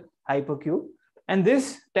length L hypercube. And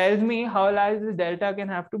this tells me how large this delta can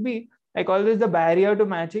have to be. I call this the barrier to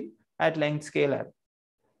matching at length scale L.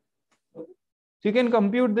 Okay. So you can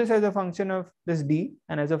compute this as a function of this D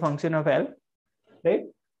and as a function of L, right?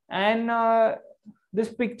 And this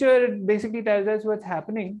picture basically tells us what's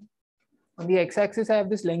happening. On the x-axis, I have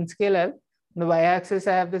this length scale L. On the y-axis,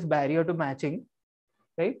 I have this barrier to matching,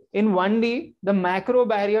 right? In 1D, the macro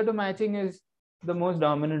barrier to matching is the most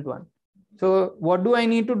dominant one. So what do I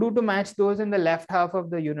need to do to match those in the left half of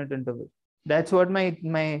the unit interval? That's what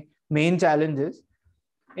my main challenge is.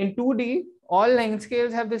 In 2D, all length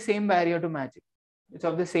scales have the same barrier to matching. It's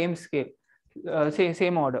of the same scale,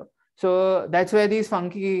 same order. So that's where these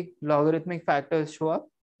funky logarithmic factors show up,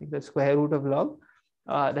 like the square root of log.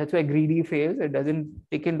 That's where greedy fails. It doesn't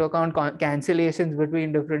take into account cancellations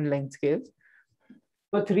between different length scales.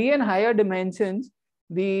 For 3 and higher dimensions,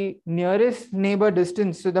 the nearest neighbor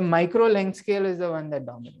distance, so the micro length scale is the one that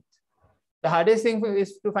dominates. The hardest thing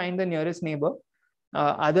is to find the nearest neighbor.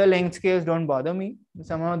 Other length scales don't bother me.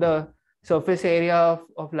 Somehow the surface area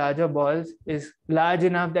of larger balls is large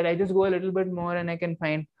enough that I just go a little bit more and I can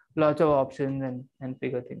find lots of options and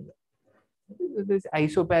figure things out. This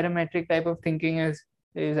isoparametric type of thinking is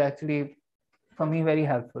actually, for me, very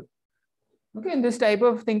helpful. Okay, and this type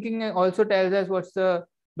of thinking also tells us what's the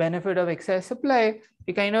benefit of excess supply.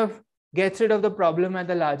 It kind of gets rid of the problem at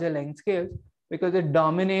the larger length scales because it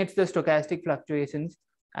dominates the stochastic fluctuations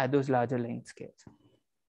at those larger length scales.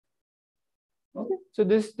 Okay, so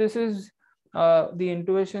this is the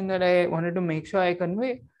intuition that I wanted to make sure I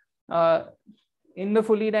convey. In the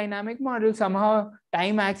fully dynamic model, somehow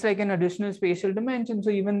time acts like an additional spatial dimension. So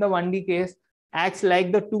even the 1D case acts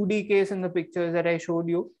like the 2D case in the pictures that I showed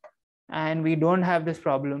you. And we don't have this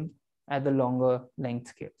problem at the longer length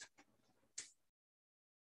scales.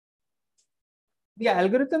 The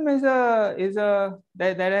algorithm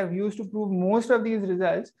that I've used to prove most of these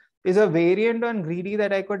results is a variant on greedy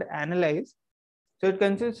that I could analyze. So it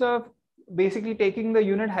consists of basically taking the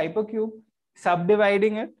unit hypercube,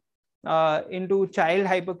 subdividing it into child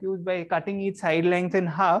hypercubes by cutting each side length in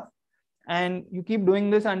half. And you keep doing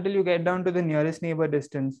this until you get down to the nearest neighbor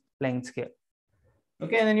distance length scale.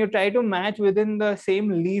 Okay, and then you try to match within the same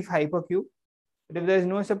leaf hypercube. But if there's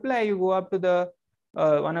no supply, you go up to the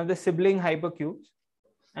one of the sibling hypercubes.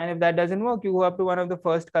 And if that doesn't work, you go up to one of the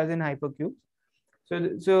first cousin hypercubes.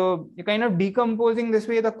 So you're kind of decomposing this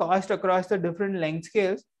way the cost across the different length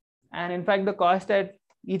scales. And in fact, the cost at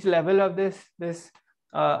each level of this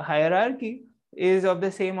hierarchy is of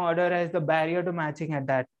the same order as the barrier to matching at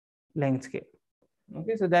that length scale.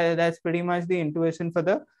 Okay, so that's pretty much the intuition for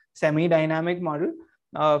the semi-dynamic model.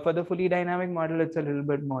 For the fully dynamic model, it's a little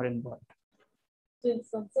bit more involved. So in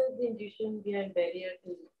some sense, the intuition behind barrier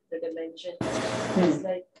to the dimension is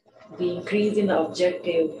like the increase in the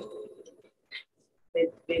objective with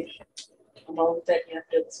amount that you have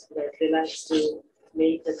to relax to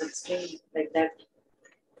make the constraint, like that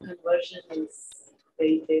conversion is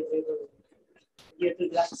very favorable. You have to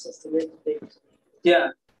relax just a little bit.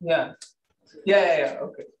 Yeah.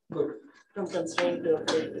 Okay, good. From constraint to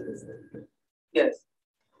objective. Yes.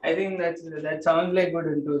 I think that sounds like good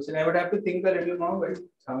intuition. I would have to think a little more, but it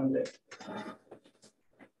sounds like.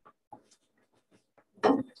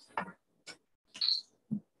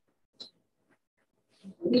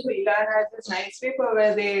 So Yilun has this nice paper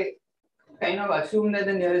where they kind of assume that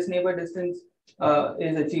the nearest neighbor distance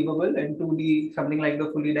is achievable in 2D, something like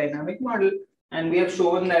the fully dynamic model. And we have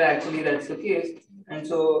shown that actually that's the case. And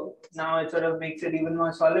so now it sort of makes it even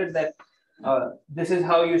more solid that this is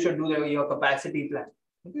how you should do your capacity plan,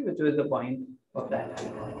 okay, which was the point of that.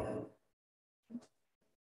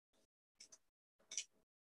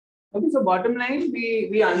 Okay, so bottom line,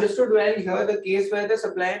 we understood well here the case where the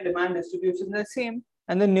supply and demand distributions are same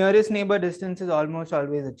and the nearest neighbor distance is almost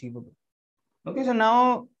always achievable. Okay, so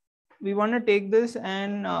now we want to take this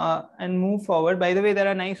and move forward. By the way, there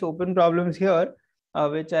are nice open problems here,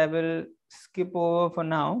 which I will skip over for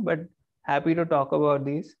now, but happy to talk about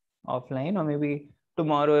these offline or maybe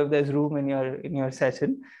tomorrow if there's room in your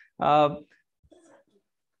session.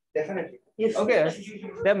 Definitely. Yes. Okay,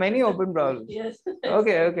 there are many open problems. Yes.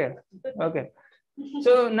 Okay.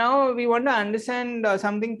 So now we want to understand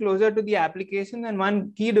something closer to the application, and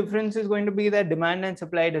one key difference is going to be that demand and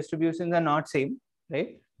supply distributions are not same,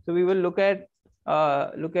 right? So we will look at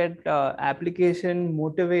application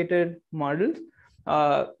motivated models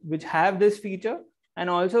which have this feature, and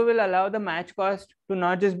also will allow the match cost to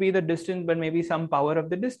not just be the distance but maybe some power of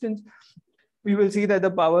the distance. We will see that the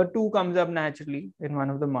power 2 comes up naturally in one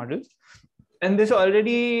of the models. And this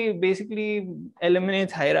already basically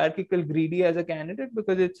eliminates hierarchical greedy as a candidate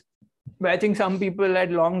because it's matching some people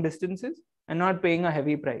at long distances and not paying a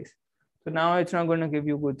heavy price. So now it's not going to give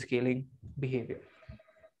you good scaling behavior.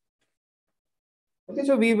 Okay,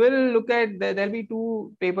 so we will look at, there'll be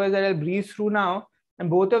 2 papers that I'll breeze through now,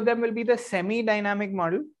 and both of them will be the semi-dynamic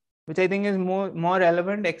model, which I think is more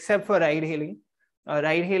relevant except for ride hailing.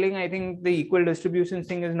 Ride hailing, I think the equal distributions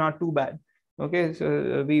thing is not too bad. Okay,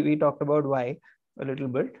 so we talked about why a little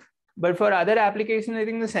bit, but for other applications, I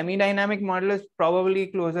think the semi-dynamic model is probably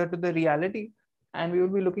closer to the reality, and we will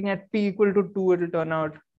be looking at p equal to 2. It will turn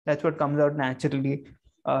out that's what comes out naturally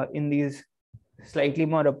in these slightly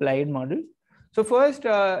more applied models. So first,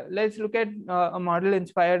 let's look at a model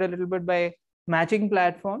inspired a little bit by matching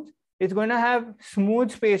platforms. It's going to have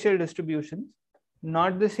smooth spatial distributions,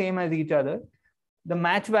 not the same as each other. The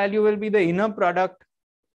match value will be the inner product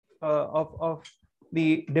of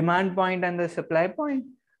the demand point and the supply point.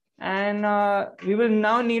 And we will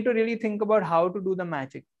now need to really think about how to do the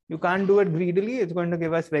matching. You can't do it greedily. It's going to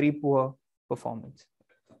give us very poor performance.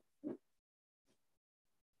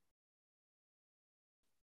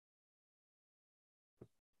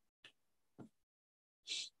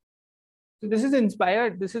 So this is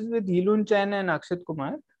inspired. This is with Yilun, Chen and Akshit,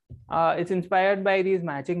 Kumar. It's inspired by these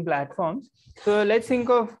matching platforms. So let's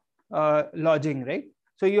think of lodging, right?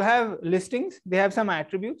 So you have listings, they have some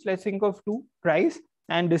attributes. Let's think of 2, price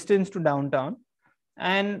and distance to downtown.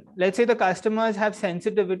 And let's say the customers have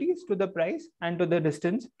sensitivities to the price and to the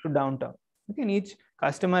distance to downtown. Okay, and each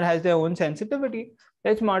customer has their own sensitivity.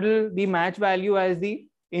 Let's model the match value as the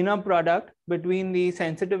inner product between the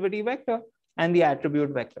sensitivity vector and the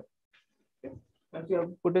attribute vector. Okay. Once you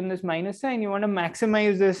have put in this minus sign, you want to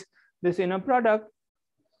maximize this inner product.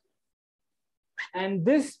 And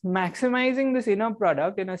this maximizing this inner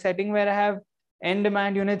product in a setting where I have n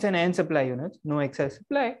demand units and n supply units, no excess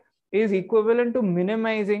supply, is equivalent to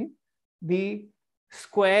minimizing the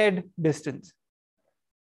squared distance.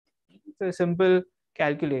 It's a simple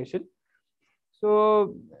calculation.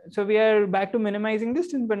 So we are back to minimizing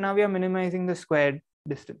distance, but now we are minimizing the squared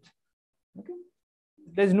distance. Okay.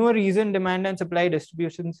 There's no reason demand and supply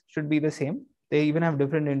distributions should be the same. They even have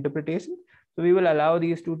different interpretations. So we will allow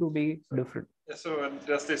these 2 to be different. So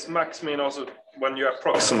does this max mean also when you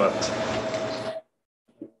approximate?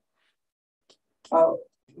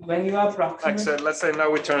 When you are approximate. Let's say now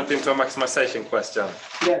we turn it into a maximization question.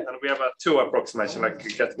 Yeah. And we have a 2 approximation, like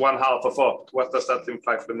you get 1/2 of what? What does that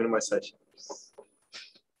imply for the minimization?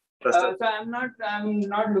 So I'm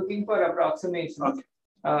not looking for approximation. Okay.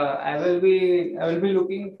 I will be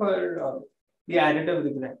looking for the additive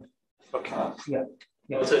regret. Okay. Yeah.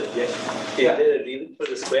 Also, is there a reason for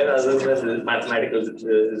the square other than the mathematical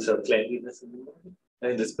cleanliness? I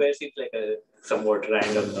mean, the square seems like a somewhat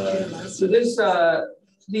random. So this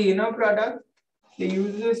the inner product, they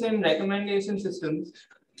use this in recommendation systems.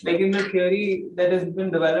 Like in the theory that has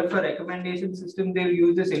been developed for recommendation system, they'll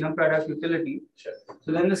use this inner product utility. Sure.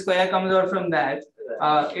 So then the square comes out from that.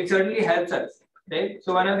 It certainly helps us, right?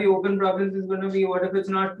 So one of the open problems is going to be what if it's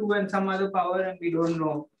not 2 and some other power and we don't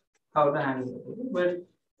know how to handle it. But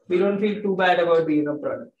we don't feel too bad about the inner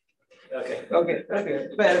product. Okay.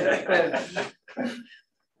 Fair enough.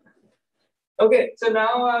 Okay, so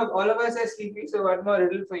now all of us are sleepy, so one more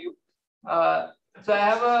riddle for you. So I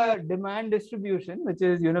have a demand distribution which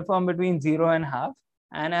is uniform between 0 and half,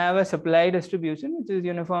 and I have a supply distribution which is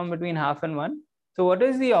uniform between half and 1. So what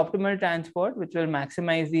is the optimal transport which will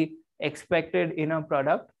maximize the expected inner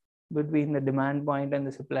product between the demand point and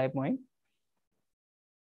the supply point?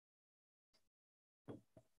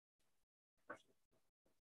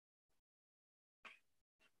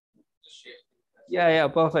 Yeah,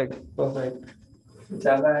 perfect.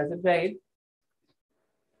 Java has it right.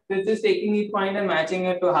 So it's just taking each point and matching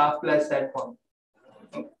it to half plus that point.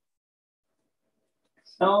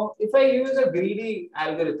 Now, if I use a greedy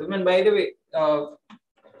algorithm, and by the way,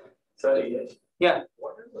 sorry, yes. Yeah.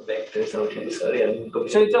 What are the vectors out here? Sorry, I'm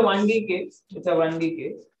so it's a 1D case.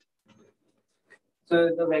 So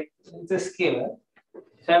the vector, it's a scalar.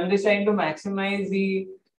 So I'm just trying to maximize the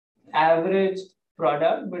average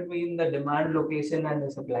product between the demand location and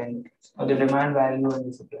the supply location, or the demand value and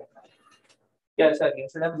the supply value. Yeah, sorry, I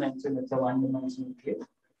should have mentioned it's a one-dimensional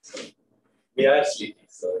case. We are sleepy,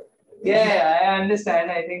 sorry. Yeah, I understand.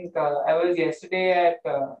 I think I was yesterday at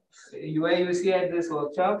UIUC at this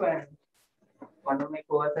workshop, and one of my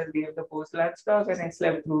co-authors gave the post-lunch talk, and I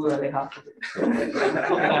slept through like half of it.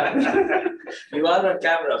 You are on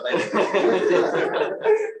camera, by the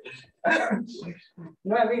way.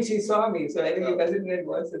 No, I mean, she saw me, so I think it doesn't get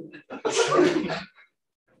worse.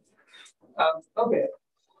 Okay.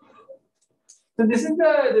 So this is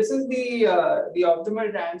the optimal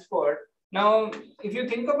transport. Now, if you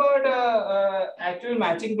think about actual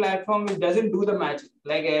matching platform which doesn't do the matching,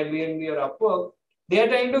 like Airbnb or Upwork, they are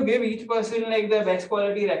trying to give each person like the best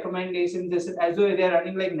quality recommendations, as though they are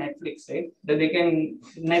running like Netflix, right? That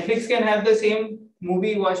Netflix can have the same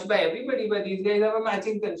movie watched by everybody, but these guys have a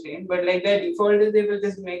matching constraint. But like their default is they will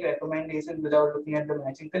just make recommendations without looking at the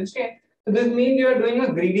matching constraint. So this means you are doing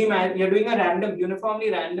a greedy match, you're doing a uniformly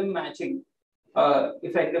random matching.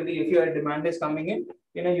 Effectively, if your demand is coming in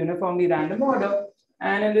a uniformly random order,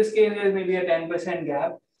 and in this case there's maybe a 10%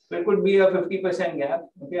 gap, so it could be a 50% gap.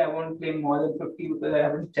 Okay, I won't claim more than 50 because I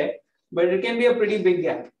haven't checked, but it can be a pretty big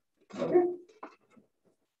gap. Okay,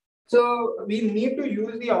 so we need to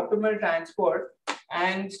use the optimal transport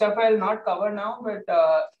and stuff I'll not cover now, but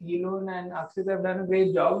Yilun and Akshit have done a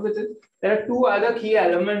great job with it. There are two other key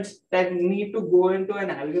elements that need to go into an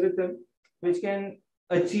algorithm which can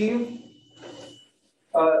achieve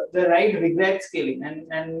the right regret scaling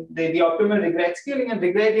and the optimal regret scaling. And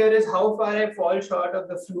regret here is how far I fall short of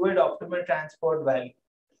the fluid optimal transport value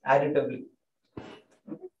additively.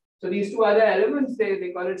 So these two other elements,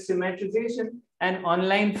 they call it symmetrization and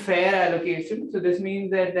online fair allocation. So this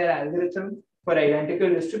means that their algorithm for identical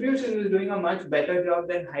distribution is doing a much better job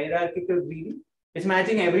than hierarchical greedy. It's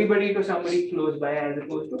matching everybody to somebody close by as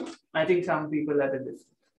opposed to matching some people at a distance.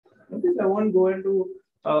 Okay, so I won't go into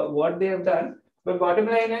what they have done. But bottom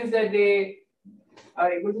line is that they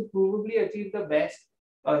are able to provably achieve the best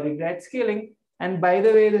regret scaling. And by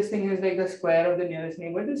the way, this thing is like the square of the nearest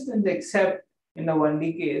neighbor distance, except in the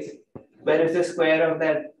 1D case, where it's the square of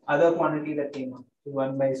that other quantity that came up,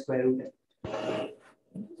 1 by square root n. So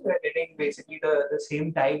we're getting basically the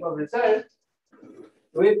same type of result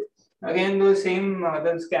with, again, those same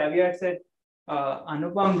those caveats that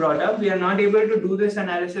Anupam brought up. We are not able to do this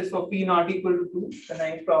analysis for p not equal to 2. It's a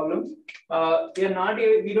nice problem.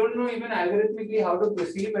 We don't know even algorithmically how to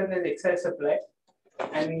proceed when there's excess supply,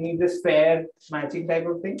 and we need this fair matching type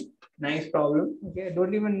of thing. Nice problem. Okay, I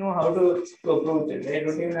don't even know how to approach it. I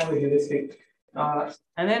don't even have a heuristic.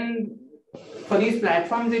 And then for these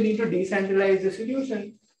platforms, they need to decentralize the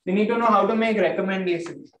solution. They need to know how to make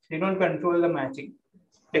recommendations. They don't control the matching.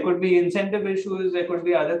 There could be incentive issues. There could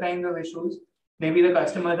be other kinds of issues. Maybe the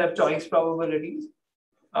customers have choice probabilities.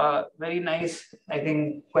 Very nice, I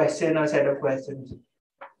think, question or set of questions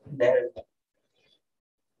there.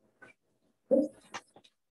 I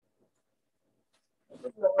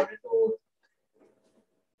wanted to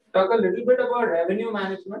talk a little bit about revenue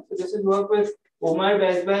management. So this is work with Kumar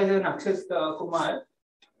and Akshit Kumar.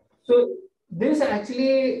 So this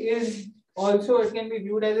actually is also, it can be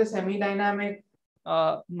viewed as a semi-dynamic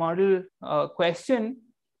model question,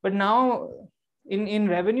 but now in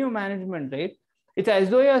revenue management, right, it's as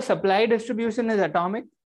though your supply distribution is atomic.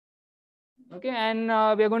 Okay, and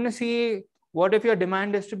we are going to see what if your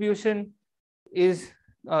demand distribution is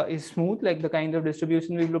smooth, like the kinds of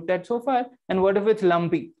distribution we've looked at so far, and what if it's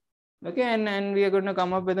lumpy. Okay, and we are going to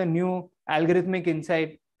come up with a new algorithmic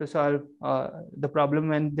insight to solve the problem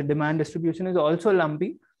when the demand distribution is also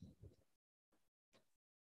lumpy.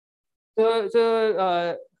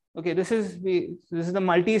 So okay, this is the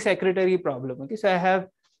multi-secretary problem. Okay, so I have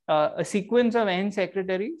a sequence of n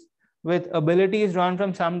secretaries with abilities drawn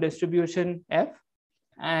from some distribution f,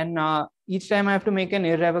 and each time I have to make an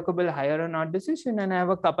irrevocable higher or not decision, and I have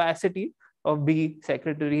a capacity of B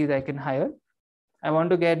secretaries I can hire. I want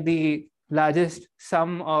to get the largest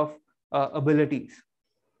sum of abilities,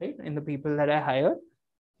 right, in the people that I hire.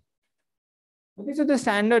 Okay, so the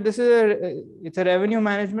standard, it's a revenue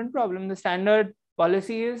management problem. The standard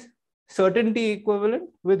policy is certainty equivalent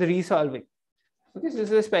with resolving. Okay, so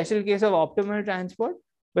this is a special case of optimal transport,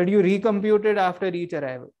 but you recompute it after each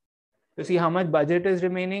arrival. To see how much budget is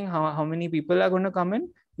remaining, how many people are going to come in,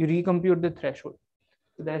 you recompute the threshold.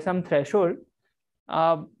 So there's some threshold.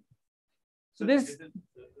 So this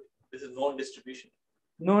is known distribution.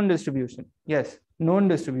 Known distribution, yes, known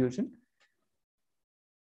distribution.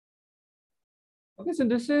 Okay, so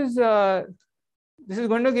this is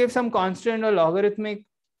going to give some constant or logarithmic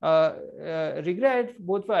regret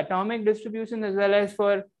both for atomic distribution as well as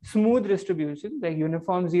for smooth distribution like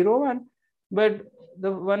uniform 0, 1. But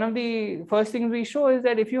one of the first things we show is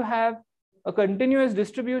that if you have a continuous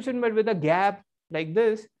distribution but with a gap like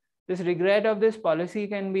this regret of this policy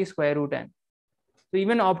can be square root n. So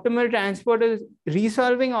even optimal transport is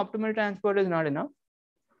resolving optimal transport is not enough.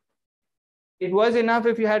 It was enough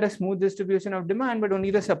if you had a smooth distribution of demand, but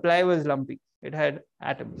only the supply was lumpy. It had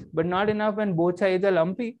atoms, but not enough when both sides are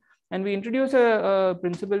lumpy. And we introduce a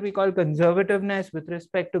principle we call conservativeness with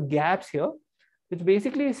respect to gaps here, which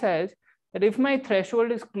basically says that if my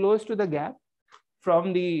threshold is close to the gap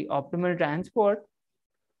from the optimal transport,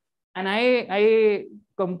 and I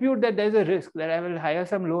compute that there's a risk that I will hire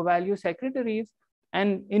some low value secretaries,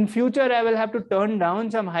 and in future I will have to turn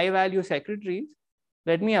down some high value secretaries,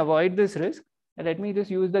 let me avoid this risk. And let me just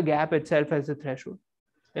use the gap itself as the threshold.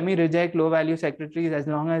 Let me reject low value secretaries as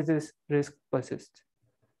long as this risk persists.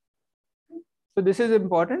 So this is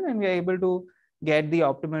important, and we are able to get the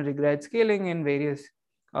optimal regret scaling in various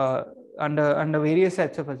under various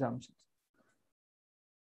sets of assumptions.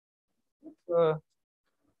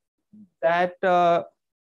 That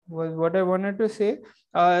was what I wanted to say.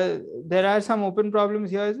 There are some open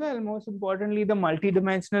problems here as well. Most importantly, the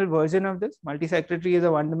multi-dimensional version of this. Multi-secretary is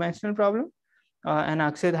a one-dimensional problem, and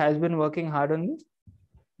Akshit has been working hard on this.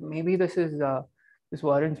 Maybe this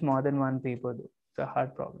warrants more than one paper though. It's a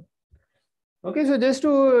hard problem. Okay, so just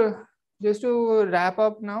to wrap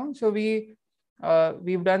up now. So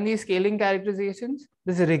we've done these scaling characterizations.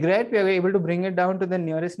 This is regret. We are able to bring it down to the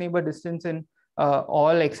nearest neighbor distance in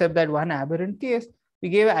all except that one aberrant case. We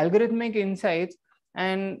gave algorithmic insights,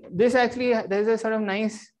 and this actually, there's a sort of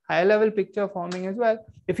nice high level picture forming as well.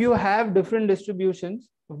 If you have different distributions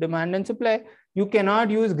of demand and supply, you cannot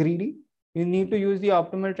use greedy. You need to use the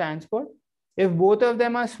optimal transport. If both of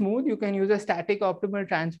them are smooth, you can use a static optimal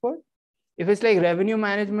transport. If it's like revenue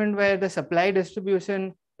management where the supply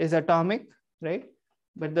distribution is atomic, right,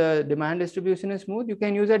 but the demand distribution is smooth, you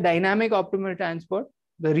can use a dynamic optimal transport,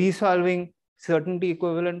 the resolving certainty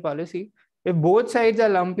equivalent policy. If both sides are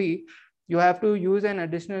lumpy, you have to use an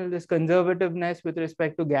additional this conservativeness with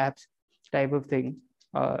respect to gaps type of thing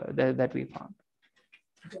that we found.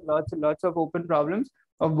 Lots of open problems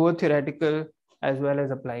of both theoretical as well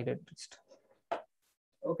as applied interest.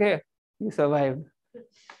 Okay, you survived.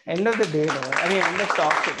 End of the day, I mean, end of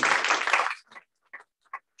talk.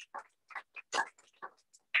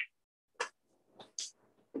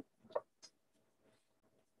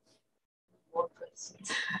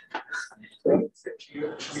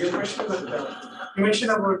 Your question about you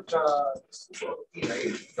mentioned about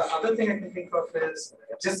right? The other thing I can think of is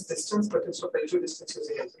just distance, but instead of L2 distance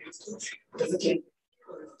using L3 distance. Does it change?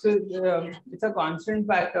 So it's a constant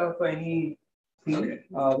factor for any thing.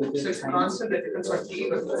 So it's constant that depends on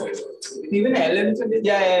T. Even elements,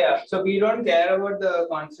 yeah. So we don't care about the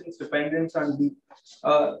constant dependence on B.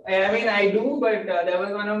 I mean, I do, but that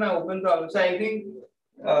was one of my open problems. So I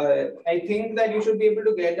think that you should be able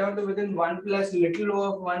to get down to within 1 plus little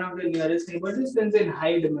O of one of the nearest neighbor distance in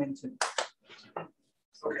high dimension.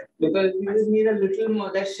 Okay. Because you just need a little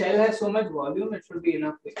more. That shell has so much volume, it should be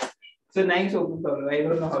enough. So nice open problem. I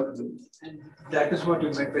don't know how to do it. And that is what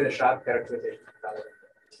you meant by the sharp characterization.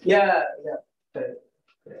 Yeah. Correct.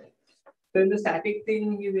 So in the static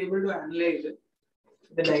thing, he's able to analyze it.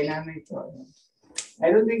 The dynamics.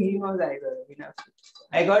 I don't think he knows either.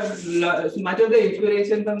 I got much of the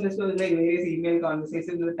inspiration from this was like various email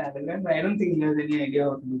conversations with Talent, but I don't think he has any idea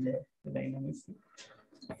how to do that. The dynamics.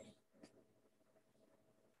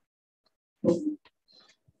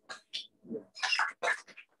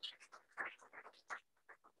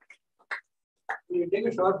 We'll take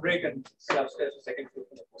a short break and see upstairs the second floor.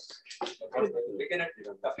 We can at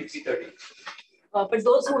roughly 3:30. But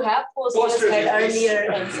those who have posters had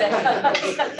earlier and said